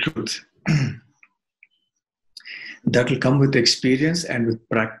the truth. That will come with experience and with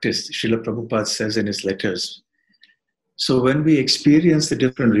practice, Srila Prabhupada says in his letters. So when we experience the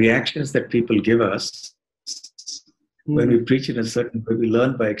different reactions that people give us, when we preach in a certain way, we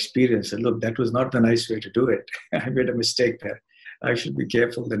learn by experience. And look, that was not the nice way to do it. I made a mistake there. I should be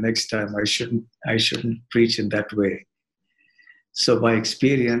careful the next time. I shouldn't preach in that way. So by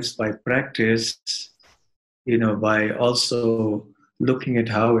experience, by practice, by also looking at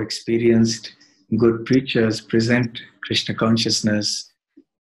how experienced good preachers present Krishna consciousness,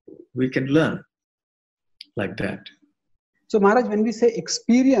 we can learn like that. So Maharaj, when we say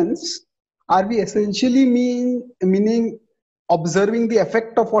experience, are we essentially meaning observing the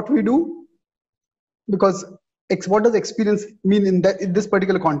effect of what we do? Because what does experience mean in this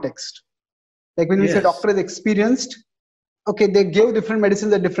particular context? Like when we say doctor is experienced, okay, they gave different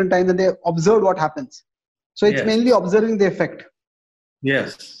medicines at different times and they observed what happens. So it's mainly observing the effect.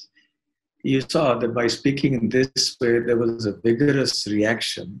 Yes. You saw that by speaking in this way, there was a vigorous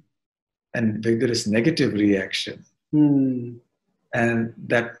reaction and vigorous negative reaction. And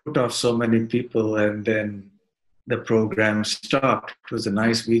that put off so many people, and then the program stopped. It was a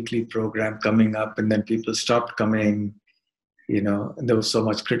nice weekly program coming up, and then people stopped coming, and there was so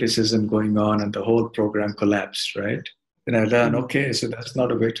much criticism going on, and the whole program collapsed, right? And I learned, okay, so that's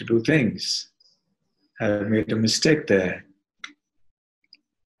not a way to do things. I made a mistake there.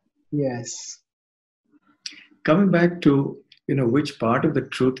 Yes. Coming back to, which part of the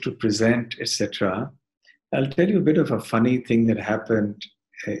truth to present, etc., I'll tell you a bit of a funny thing that happened,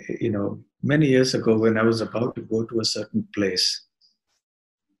 many years ago when I was about to go to a certain place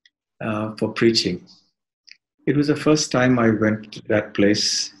for preaching. It was the first time I went to that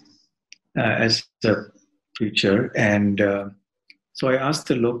place as a preacher, and so I asked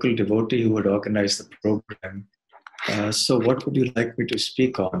the local devotee who had organized the program, so what would you like me to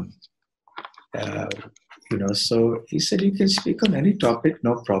speak on? So he said, you can speak on any topic,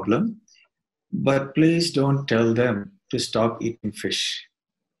 no problem, but please don't tell them to stop eating fish.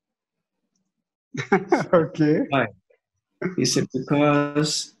 Okay. Why? He said,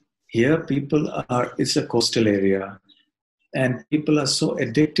 because here people it's a coastal area. And people are so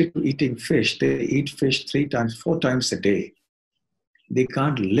addicted to eating fish, they eat fish 3 times, 4 times a day. They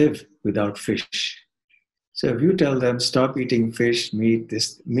can't live without fish. So if you tell them stop eating fish, meat,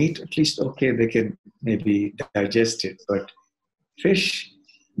 this meat, at least okay, they can maybe digest it, but fish,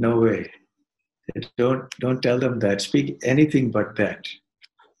 no way. Don't tell them that. Speak anything but that.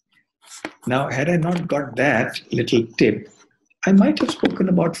 Now, had I not got that little tip, I might have spoken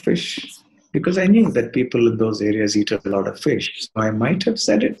about fish because I knew that people in those areas eat a lot of fish. So I might have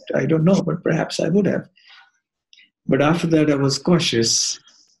said it. I don't know, but perhaps I would have. But after that, I was cautious.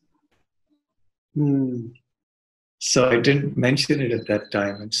 So I didn't mention it at that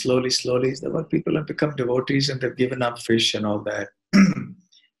time. And slowly, people have become devotees and they've given up fish and all that.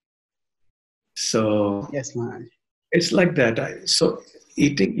 So yes, Maharaj. It's like that. So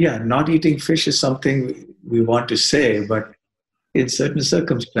not eating fish is something we want to say, but in certain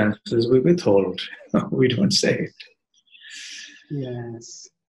circumstances we withhold. We don't say it. Yes.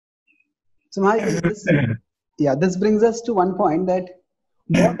 So Maharaj, this brings us to one point, that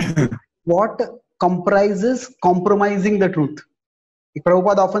what comprises compromising the truth.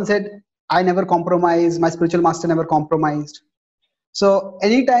 Prabhupada often said, I never compromise, my spiritual master never compromised. So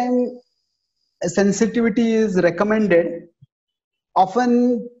anytime sensitivity is recommended,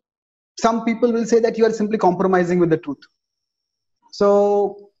 often some people will say that you are simply compromising with the truth.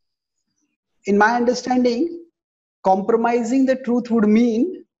 So in my understanding, compromising the truth would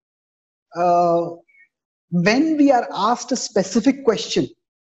mean when we are asked a specific question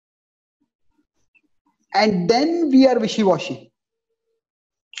and then we are wishy-washy.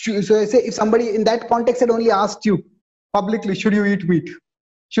 So I say, if somebody in that context had only asked you publicly, should you eat meat?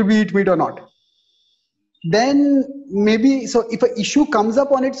 Should we eat meat or not? Then maybe, so if an issue comes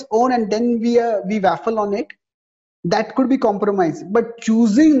up on its own and then we waffle on it, that could be compromise. But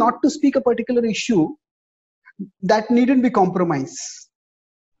choosing not to speak a particular issue, that needn't be compromise.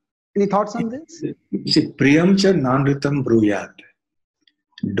 Any thoughts on this? See, Priyam cha nanritam bruyat.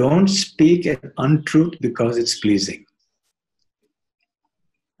 Don't speak an untruth because it's pleasing.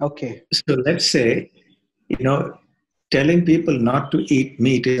 Okay. So let's say, telling people not to eat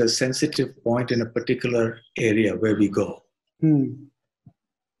meat is a sensitive point in a particular area where we go.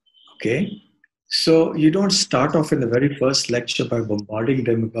 Okay? So you don't start off in the very first lecture by bombarding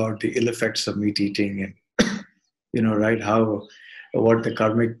them about the ill effects of meat eating and, what the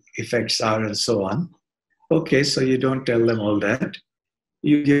karmic effects are and so on. Okay, so you don't tell them all that.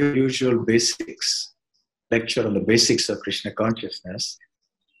 You give usual basics, lecture on the basics of Krishna consciousness.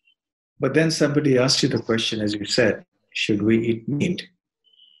 But then somebody asks you the question, as you said, should we eat meat?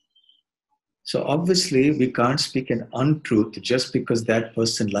 So obviously we can't speak an untruth just because that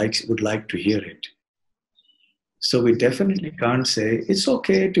person would like to hear it. So we definitely can't say, it's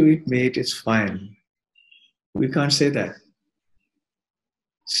okay to eat meat, it's fine. We can't say that.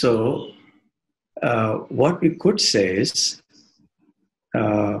 So what we could say is,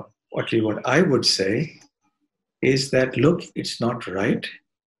 what I would say is that, look, it's not right,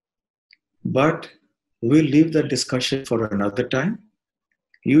 but we'll leave the discussion for another time.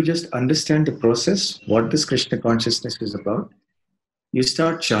 You just understand the process, what this Krishna consciousness is about. You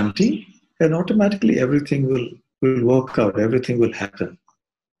start chanting, and automatically everything will work out, everything will happen.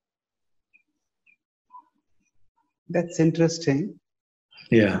 That's interesting.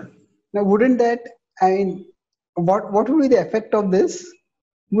 Yeah. Now, wouldn't that, what would be the effect of this?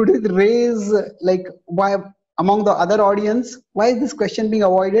 Would it raise, why among the other audience, why is this question being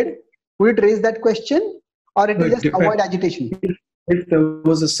avoided? Would it raise that question, or it will just avoid agitation? If there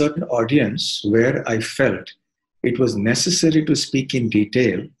was a certain audience where I felt it was necessary to speak in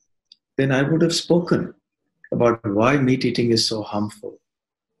detail, then I would have spoken about why meat eating is so harmful.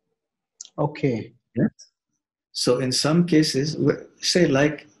 Okay. Yeah? So in some cases, say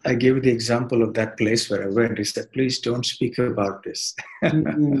like I gave you the example of that place where I went, he said, please don't speak about this.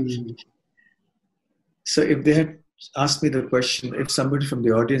 So if they had asked me the question, if somebody from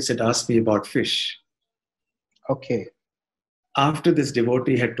the audience had asked me about fish. Okay. After this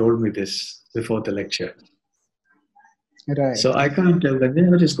devotee had told me this before the lecture. Right. So I can't tell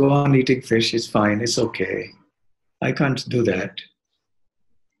them, just go on eating fish, it's fine, it's okay. I can't do that.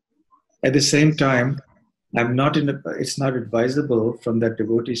 At the same time, it's not advisable from that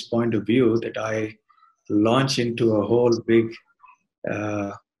devotee's point of view that I launch into a whole big,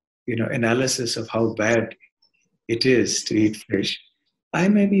 analysis of how bad it is to eat fish. I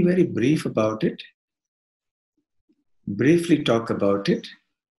may be very brief about it, briefly talk about it,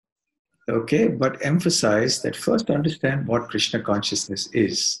 okay, but emphasize that first understand what Krishna consciousness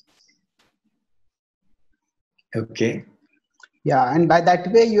is. Okay. Yeah, and by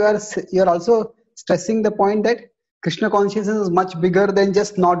that way, you're also stressing the point that Krishna consciousness is much bigger than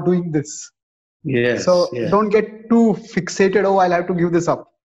just not doing this. Yes. So yes. don't get too fixated. Oh, I'll have to give this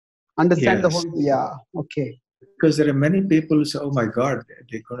up. Understand the Yes. whole. Yeah. Okay. Because there are many people who say, "Oh my God,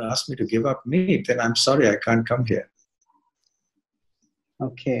 they're going to ask me to give up meat, then I'm sorry, I can't come here."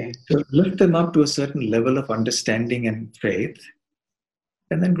 Okay. So lift them up to a certain level of understanding and faith,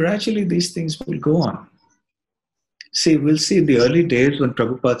 and then gradually these things will go on. See, we'll see in the early days when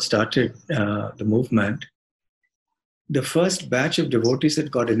Prabhupada started the movement, the first batch of devotees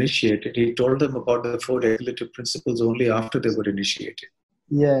that got initiated, he told them about the 4 regulative principles only after they were initiated.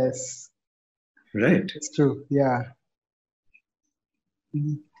 Yes. Right. It's true. Yeah.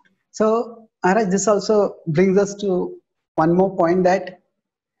 So, Maharaj, this also brings us to one more point, that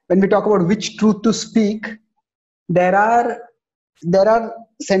when we talk about which truth to speak, there are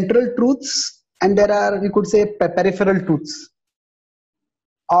central truths and there are, we could say, peripheral truths.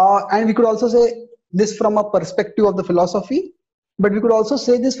 And we could also say this from a perspective of the philosophy, but we could also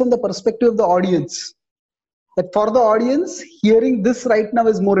say this from the perspective of the audience. That for the audience, hearing this right now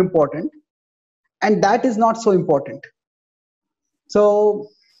is more important, and that is not so important. So,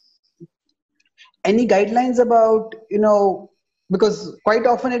 any guidelines about, because quite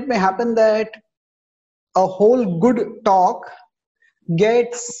often it may happen that a whole good talk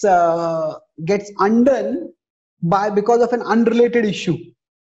gets undone because of an unrelated issue,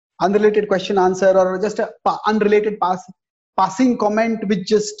 unrelated question answer, or just a unrelated passing comment which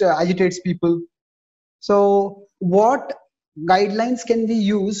just agitates people. So what guidelines can we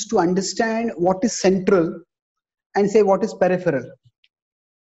use to understand what is central and say what is peripheral?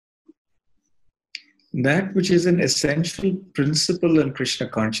 That which is an essential principle in Krishna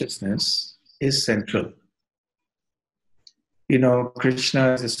consciousness is central.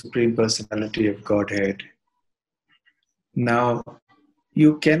 Krishna is the Supreme Personality of Godhead. Now,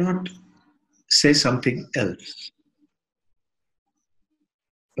 you cannot say something else.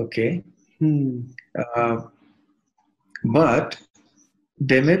 Okay? But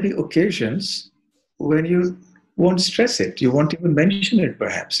there may be occasions when you won't stress it. You won't even mention it,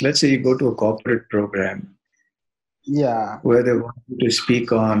 perhaps. Let's say you go to a corporate program, where they want you to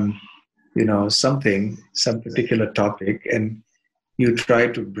speak on, something, some particular topic, and you try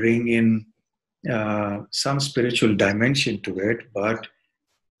to bring in some spiritual dimension to it, but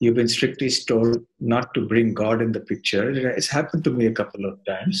you've been strictly told not to bring God in the picture. It's happened to me a couple of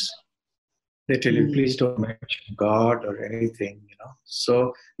times. They tell you, please don't mention God or anything,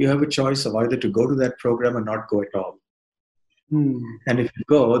 So you have a choice of either to go to that program or not go at all. And if you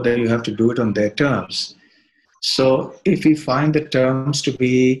go, then you have to do it on their terms. So if you find the terms to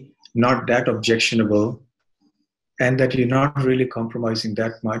be not that objectionable, and that you're not really compromising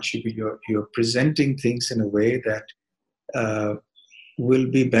that much, you're presenting things in a way that will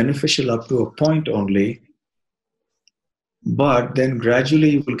be beneficial up to a point only, but then gradually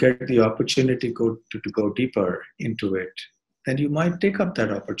you will get the opportunity to go deeper into it, then you might take up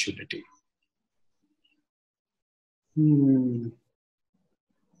that opportunity.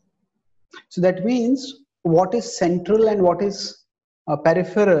 So that means what is central and what is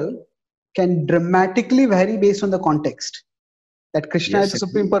peripheral can dramatically vary based on the context. That Krishna as the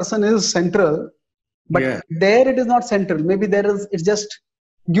Supreme Person is central, but there it is not central. Maybe it's just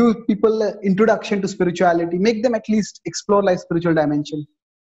give people an introduction to spirituality, make them at least explore life spiritual dimension.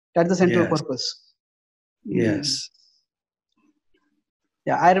 That's the central purpose. Yes.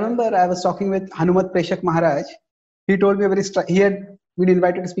 Yeah, I remember I was talking with Hanumat Preshak Maharaj. He told me he had been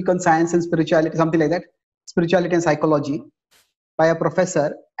invited to speak on science and spirituality, something like that, spirituality and psychology, by a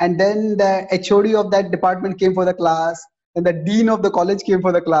professor. And then the HOD of that department came for the class, and the dean of the college came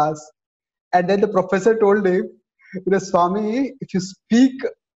for the class. And then the professor told him, Swami, if you speak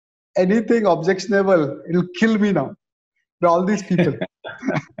anything objectionable, it'll kill me now. All these people.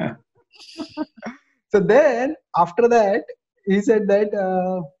 So then, after that, he said that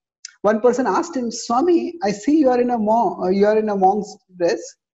one person asked him, Swami, I see you are in a monk's dress.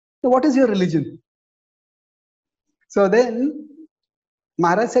 So what is your religion? So then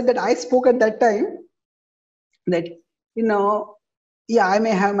Maharaj said that I spoke at that time that, I may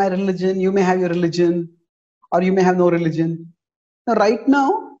have my religion, you may have your religion, or you may have no religion. Now, right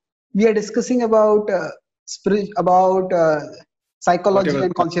now, we are discussing about psychology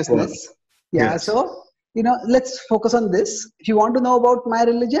and consciousness. So, let's focus on this. If you want to know about my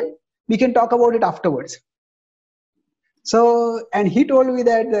religion, we can talk about it afterwards. So, and he told me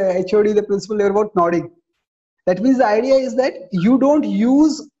that the HOD, the principal, they were about nodding. That means the idea is that you don't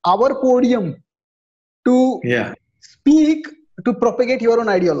use our podium to speak, to propagate your own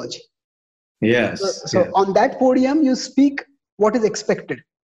ideology. So on that podium, you speak what is expected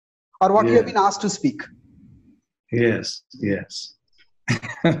or what you have been asked to speak. Yes, yes.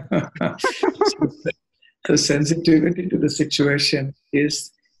 So sensitivity to the situation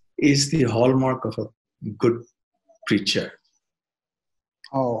is the hallmark of a good preacher.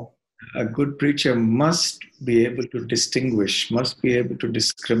 Oh, A good preacher must be able to distinguish, must be able to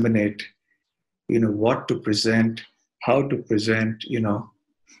discriminate, what to present, how to present,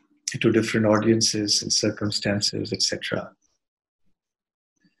 to different audiences and circumstances, etc.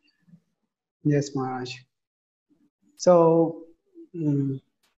 yes, Maharaj. So, mm,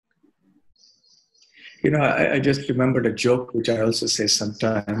 I just remembered a joke which I also say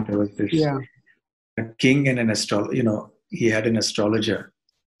sometimes. There was this yeah. a king and an astrologer, he had an astrologer.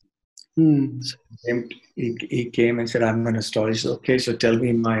 Hmm. So he came and said, I'm an astrologer. Okay, so tell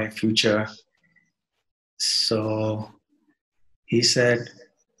me my future. So he said,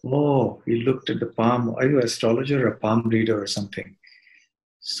 oh, he looked at the palm. Are you an astrologer or a palm reader or something?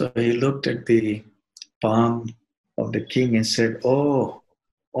 So he looked at the palm of the king and said, oh,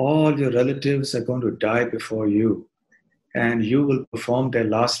 all your relatives are going to die before you, and you will perform their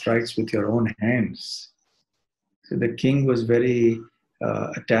last rites with your own hands. So the king was very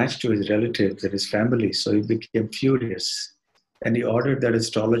attached to his relatives and his family, so he became furious, and he ordered that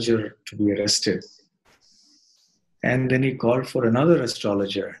astrologer to be arrested. And then he called for another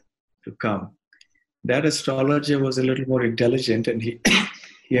astrologer to come. That astrologer was a little more intelligent, and he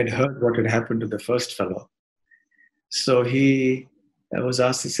he had heard what had happened to the first fellow. So he was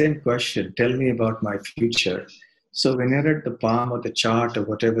asked the same question, tell me about my future. So when he read the palm or the chart or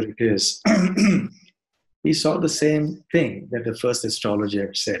whatever it is, he saw the same thing that the first astrologer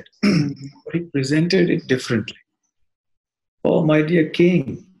had said, but he presented it differently. Oh, my dear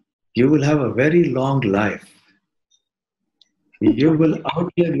king, you will have a very long life. You will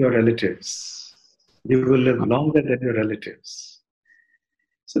outlive your relatives. You will live longer than your relatives.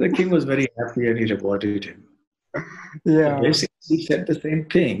 So the king was very happy and he rewarded him. So Yeah. basically, he said the same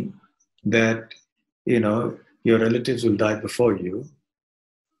thing, that, your relatives will die before you,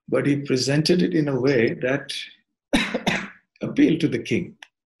 but he presented it in a way that appealed to the king.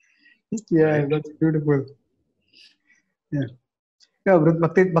 Yeah, Right? that's beautiful. Yeah. Yeah,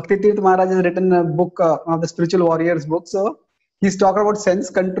 Bhakti Tirth Maharaj has written a book, one of the spiritual warriors book. So he's talking about sense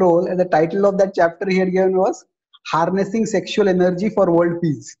control, and the title of that chapter he had given was Harnessing Sexual Energy for World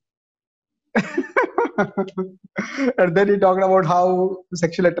Peace. And then he talked about how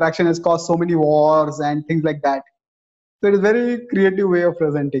sexual attraction has caused so many wars and things like that. So it is very creative way of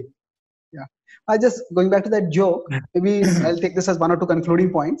presenting. Yeah. I just going back to that joke, maybe I'll take this as one or two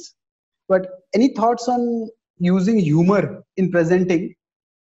concluding points. But any thoughts on using humor in presenting?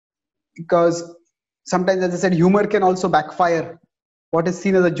 Because sometimes, as I said, humor can also backfire. What is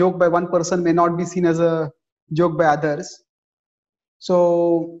seen as a joke by one person may not be seen as a joke by others.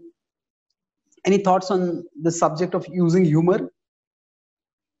 So, any thoughts on the subject of using humor?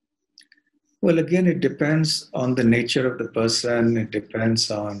 Well, again, it depends on the nature of the person. It depends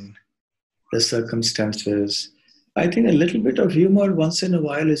on the circumstances. I think a little bit of humor once in a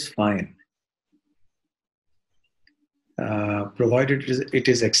while is fine, provided it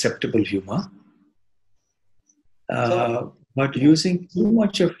is acceptable humor. But Yeah. using too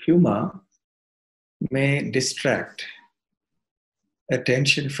much of humor may distract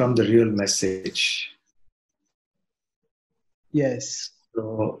attention from the real message. Yes.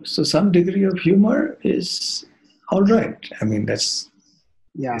 So some degree of humor is all right. I mean, it's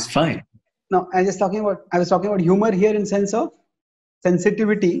fine. No, I was talking about humor here in sense of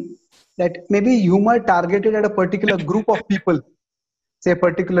sensitivity, that maybe humor targeted at a particular group of people, say a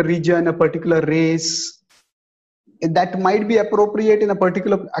particular region, a particular race, that might be appropriate in a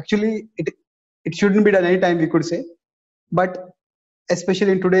particular, actually it shouldn't be done anytime, we could say, but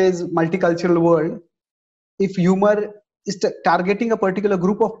especially in today's multicultural world, if humor is targeting a particular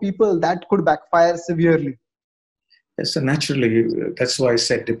group of people, that could backfire severely. So naturally, that's why I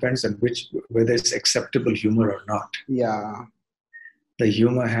said depends on whether it's acceptable humor or not. Yeah. The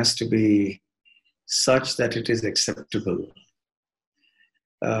humor has to be such that it is acceptable.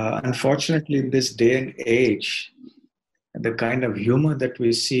 Unfortunately, in this day and age, the kind of humor that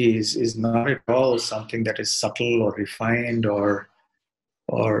we see is not at all something that is subtle or refined or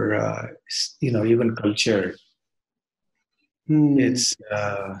even cultured. It's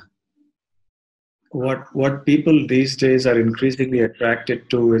what people these days are increasingly attracted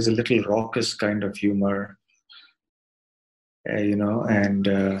to is a little raucous kind of humor,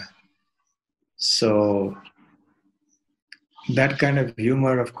 so that kind of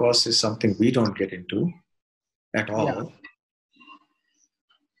humor, of course, is something we don't get into at all. Yeah.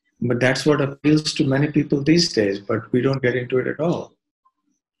 But that's what appeals to many people these days, but we don't get into it at all.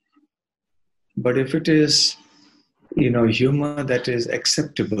 But if it is humor that is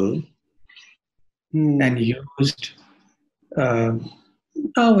acceptable and used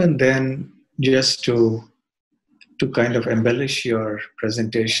now and then just to kind of embellish your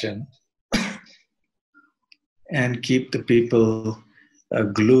presentation and keep the people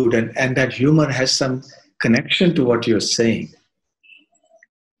glued, and that humor has some connection to what you're saying.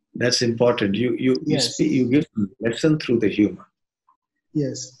 That's important. You speak, you give a lesson through the humor.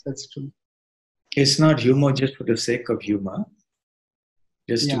 Yes, that's true. It's not humor just for the sake of humor,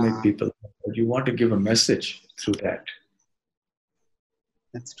 just to make people, but you want to give a message through that.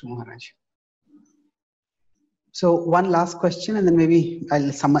 That's true, Maharaj. So one last question, and then maybe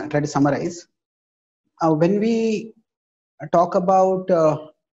I'll try to summarize. When we talk about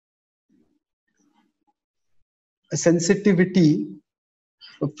sensitivity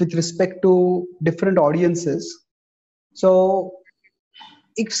with respect to different audiences, so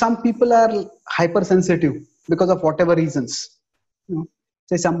if some people are hypersensitive because of whatever reasons,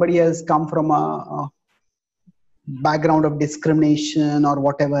 say somebody has come from a background of discrimination or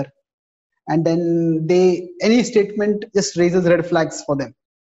whatever, and then any statement just raises red flags for them.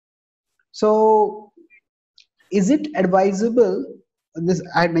 So is it advisable,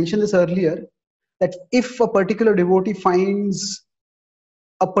 I had mentioned this earlier, that if a particular devotee finds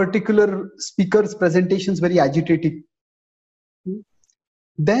a particular speaker's presentations very agitating,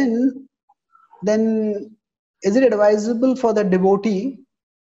 then is it advisable for that devotee?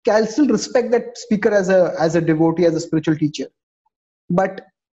 I'll still respect that speaker as a devotee, as a spiritual teacher, but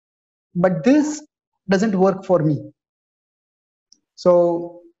this doesn't work for me.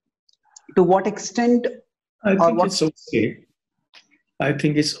 So to what extent? I think it's okay. I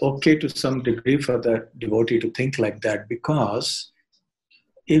think it's okay to some degree for the devotee to think like that, because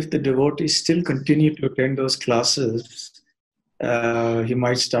if the devotee still continue to attend those classes, he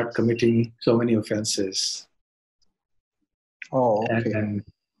might start committing so many offenses. Oh, okay. And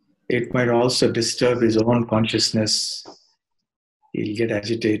it might also disturb his own consciousness. He'll get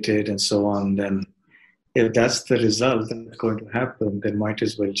agitated and so on. Then if that's the result that's going to happen, then might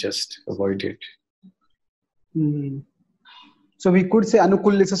as well just avoid it. So we could say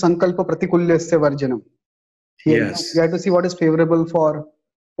anukulyasya sankalpa pratikulyasya varjanam. Yes. We have to see what is favorable for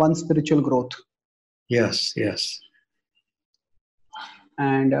one's spiritual growth. Yes, yes.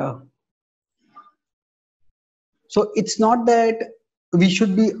 And so it's not that we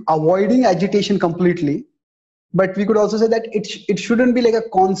should be avoiding agitation completely, but we could also say that it shouldn't be like a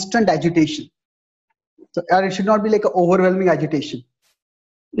constant agitation. So, or it should not be like an overwhelming agitation.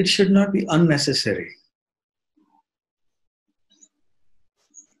 It should not be unnecessary.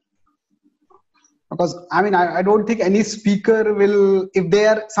 Because I don't think any speaker will,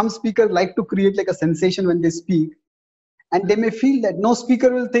 some speakers like to create like a sensation when they speak, and they may feel that no speaker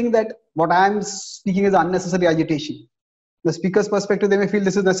will think that what I am speaking is unnecessary agitation. The speaker's perspective, they may feel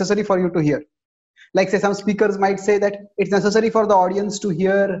this is necessary for you to hear. Like say some speakers might say that it's necessary for the audience to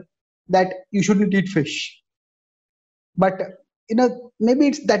hear that you shouldn't eat fish. But maybe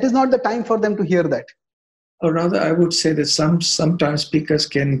that is not the time for them to hear that. Or rather, I would say that sometimes speakers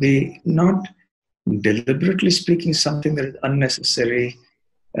can be not deliberately speaking something that is unnecessary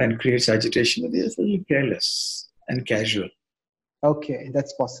and creates agitation, but they're really careless and casual. Okay,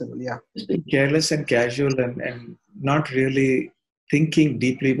 that's possible, yeah. Careless and casual and not really thinking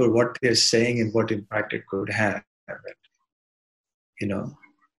deeply about what they're saying and what impact it could have.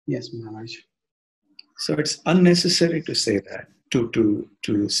 Yes, Maharaj. So it's unnecessary to say that, to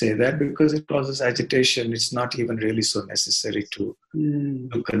say that, because it causes agitation. It's not even really so necessary to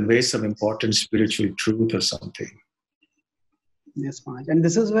convey some important spiritual truth or something. Yes, Maharaj. And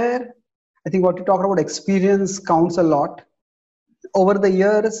this is where I think what you talk about experience counts a lot. Over the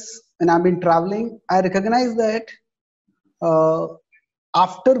years, when I've been traveling, I recognize that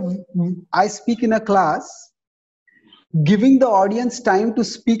after I speak in a class, giving the audience time to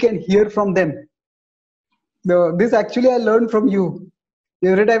speak and hear from them. This actually I learned from you.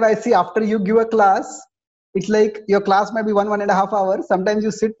 Every time I see after you give a class, it's like your class might be 1.5 hours. Sometimes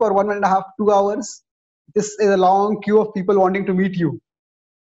you sit for 1.5, 2 hours. This is a long queue of people wanting to meet you.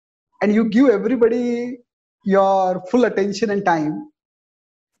 And you give everybody your full attention and time.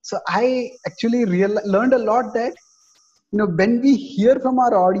 So I actually learned a lot that when we hear from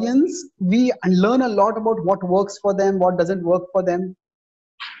our audience, we learn a lot about what works for them, what doesn't work for them,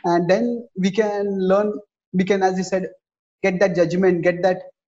 and then we can, as you said, get that judgment, get that.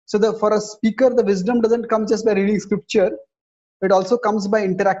 So for a speaker, the wisdom doesn't come just by reading scripture; it also comes by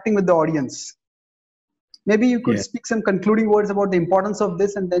interacting with the audience. Maybe you could speak some concluding words about the importance of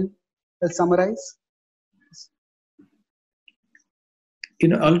this, and then I'll summarize.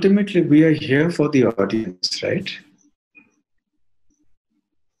 Ultimately, we are here for the audience, right?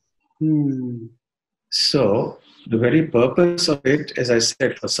 Hmm. So the very purpose of it, as I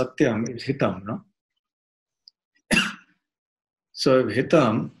said, for Satyam is Hitam, no? So if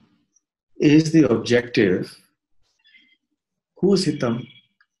Hitam is the objective, who's Hitam?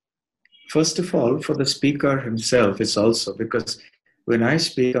 First of all, for the speaker himself, it's also because when I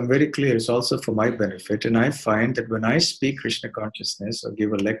speak, I'm very clear, it's also for my benefit. And I find that when I speak Krishna consciousness or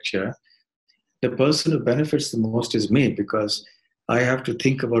give a lecture, the person who benefits the most is me, because I have to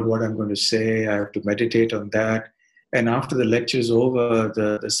think about what I'm going to say. I have to meditate on that. And after the lecture is over,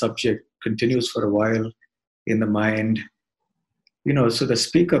 the subject continues for a while in the mind. So the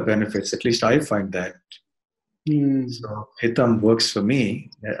speaker benefits, at least I find that. So Hitam works for me.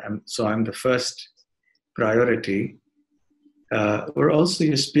 So I'm the first priority. Or also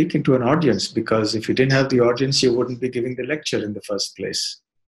you're speaking to an audience, because if you didn't have the audience, you wouldn't be giving the lecture in the first place.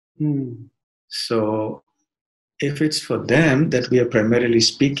 So if it's for them that we are primarily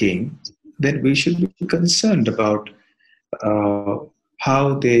speaking, then we should be concerned about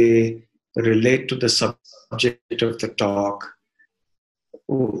how they relate to the subject of the talk.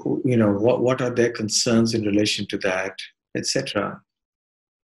 What are their concerns in relation to that, etc.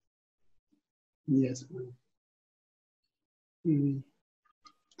 Yes.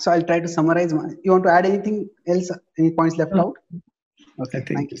 So I'll try to summarize. You want to add anything else? Any points left out? Okay,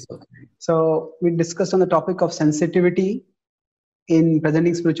 thank you. So we discussed on the topic of sensitivity in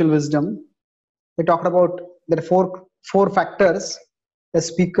presenting spiritual wisdom. We talked about there are four factors: the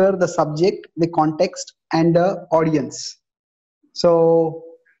speaker, the subject, the context, and the audience. So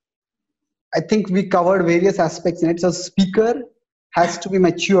I think we covered various aspects in it. So speaker has to be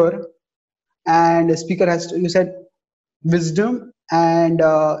mature, and the speaker has to, you said, wisdom and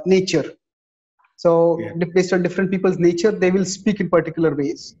nature. So based on different people's nature, they will speak in particular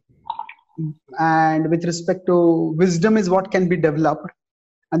ways. And with respect to wisdom is what can be developed.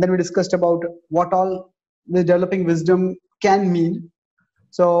 And then we discussed about what all the developing wisdom can mean.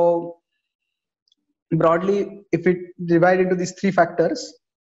 So broadly, if we divide into these three factors,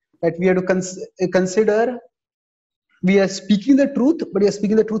 that we have to consider, we are speaking the truth, but we are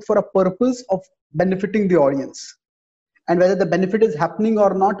speaking the truth for a purpose of benefiting the audience. And whether the benefit is happening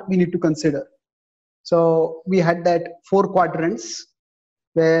or not, we need to consider. So we had that 4 quadrants,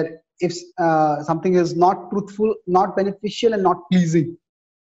 where if something is not truthful, not beneficial, and not pleasing,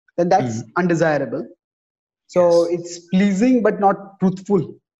 then that's undesirable. So it's pleasing but not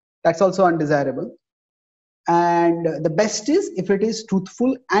truthful. That's also undesirable. And the best is if it is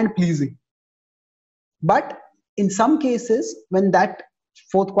truthful and pleasing. But in some cases, when that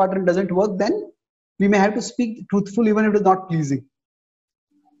 4th quadrant doesn't work, then we may have to speak truthful even if it is not pleasing.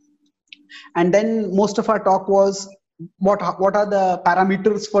 And then most of our talk was what are the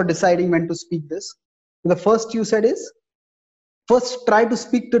parameters for deciding when to speak this. The first you said is, first try to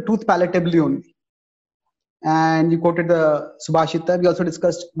speak the truth palatably only. And you quoted the Subhashita. We also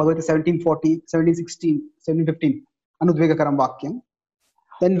discussed Bhagavad-Gītā 1740, 1716, 1715, Anudvegakaram Vakyam.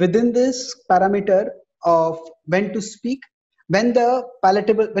 Then within this parameter of when to speak, when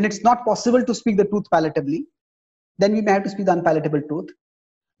it's not possible to speak the truth palatably, then we may have to speak the unpalatable truth.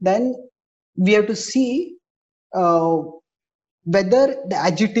 Then we have to see whether the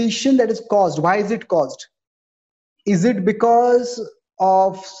agitation that is caused, why is it caused? Is it because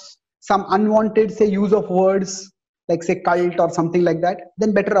of some unwanted, say, use of words, like say cult or something like that?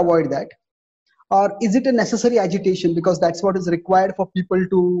 Then better avoid that. Or is it a necessary agitation because that's what is required for people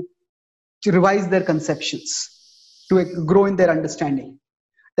to revise their conceptions, to grow in their understanding?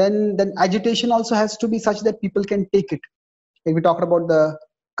 Then agitation also has to be such that people can take it. Like we talked about the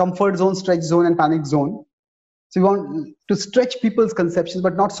comfort zone, stretch zone, and panic zone. So we want to stretch people's conceptions,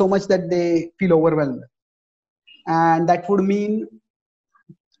 but not so much that they feel overwhelmed. And that would mean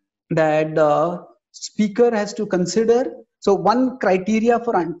that the speaker has to consider. So one criteria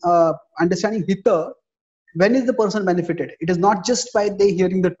for understanding hita, when is the person benefited? It is not just by they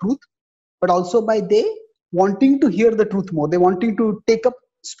hearing the truth, but also by they wanting to hear the truth more. They wanting to take up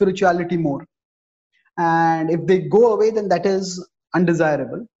spirituality more. And if they go away, then that is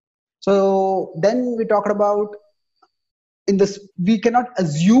undesirable. So then we talked about in this, we cannot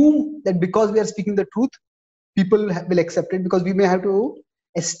assume that because we are speaking the truth, people will accept it, because we may have to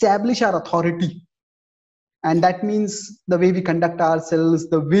establish our authority. And that means the way we conduct ourselves,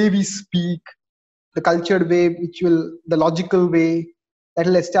 the way we speak, the cultured way, the logical way, that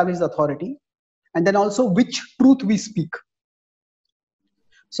will establish the authority. And then also which truth we speak.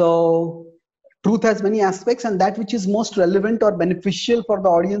 So truth has many aspects, and that which is most relevant or beneficial for the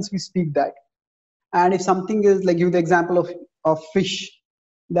audience, we speak that. And if something is, like give the example of fish,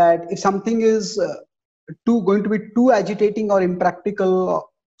 that if something is going to be too agitating or impractical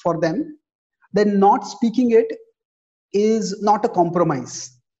for them, then not speaking it is not a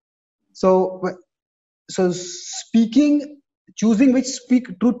compromise. So speaking, choosing which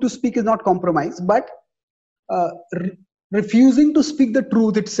truth to speak is not compromise, but refusing to speak the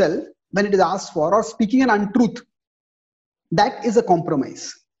truth itself when it is asked for, or speaking an untruth, that is a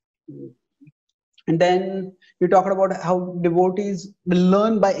compromise. And then we talked about how devotees will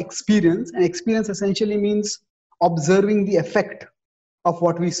learn by experience, and experience essentially means observing the effect of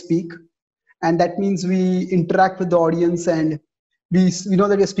what we speak. And that means we interact with the audience, and we know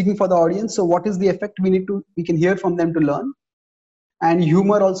that we're speaking for the audience. So what is the effect we can hear from them to learn. And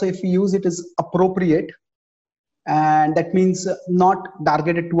humor also, if we use it, is appropriate. And that means not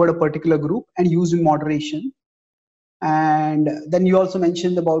targeted toward a particular group and used in moderation. And then you also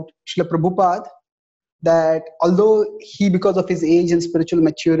mentioned about Srila Prabhupada, that although he, because of his age and spiritual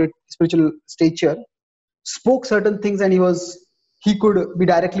maturity, spiritual stature, spoke certain things, and he could be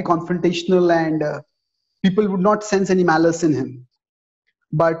directly confrontational, and people would not sense any malice in him.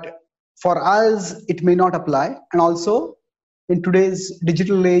 But for us, it may not apply. And also, in today's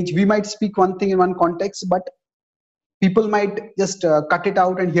digital age, we might speak one thing in one context, but people might just cut it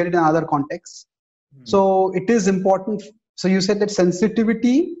out and hear it in another context. So it is important. So you said that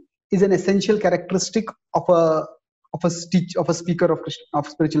sensitivity is an essential characteristic of a speaker of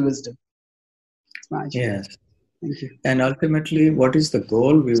spiritual wisdom. Yes. Thank you. And ultimately, what is the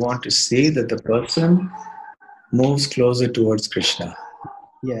goal? We want to see that the person moves closer towards Krishna.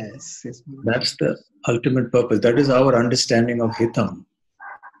 Yes. That's the ultimate purpose. That is our understanding of Hitam.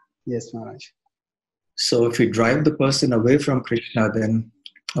 Yes, Maharaj. So if we drive the person away from Krishna, then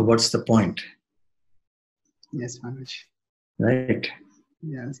what's the point? Yes, Maharaj. Right.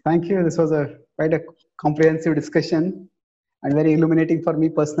 Yes. Thank you. This was quite a comprehensive discussion and very illuminating for me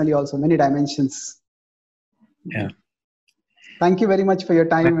personally also, many dimensions. Yeah. Thank you very much for your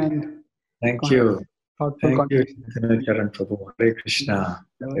time and thank you. Thoughtful Thank you, contribution. Chaitanya Charan Prabhu. Hare Krishna.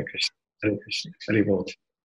 Hare Krishna. Hare Krishna. Hare Bol.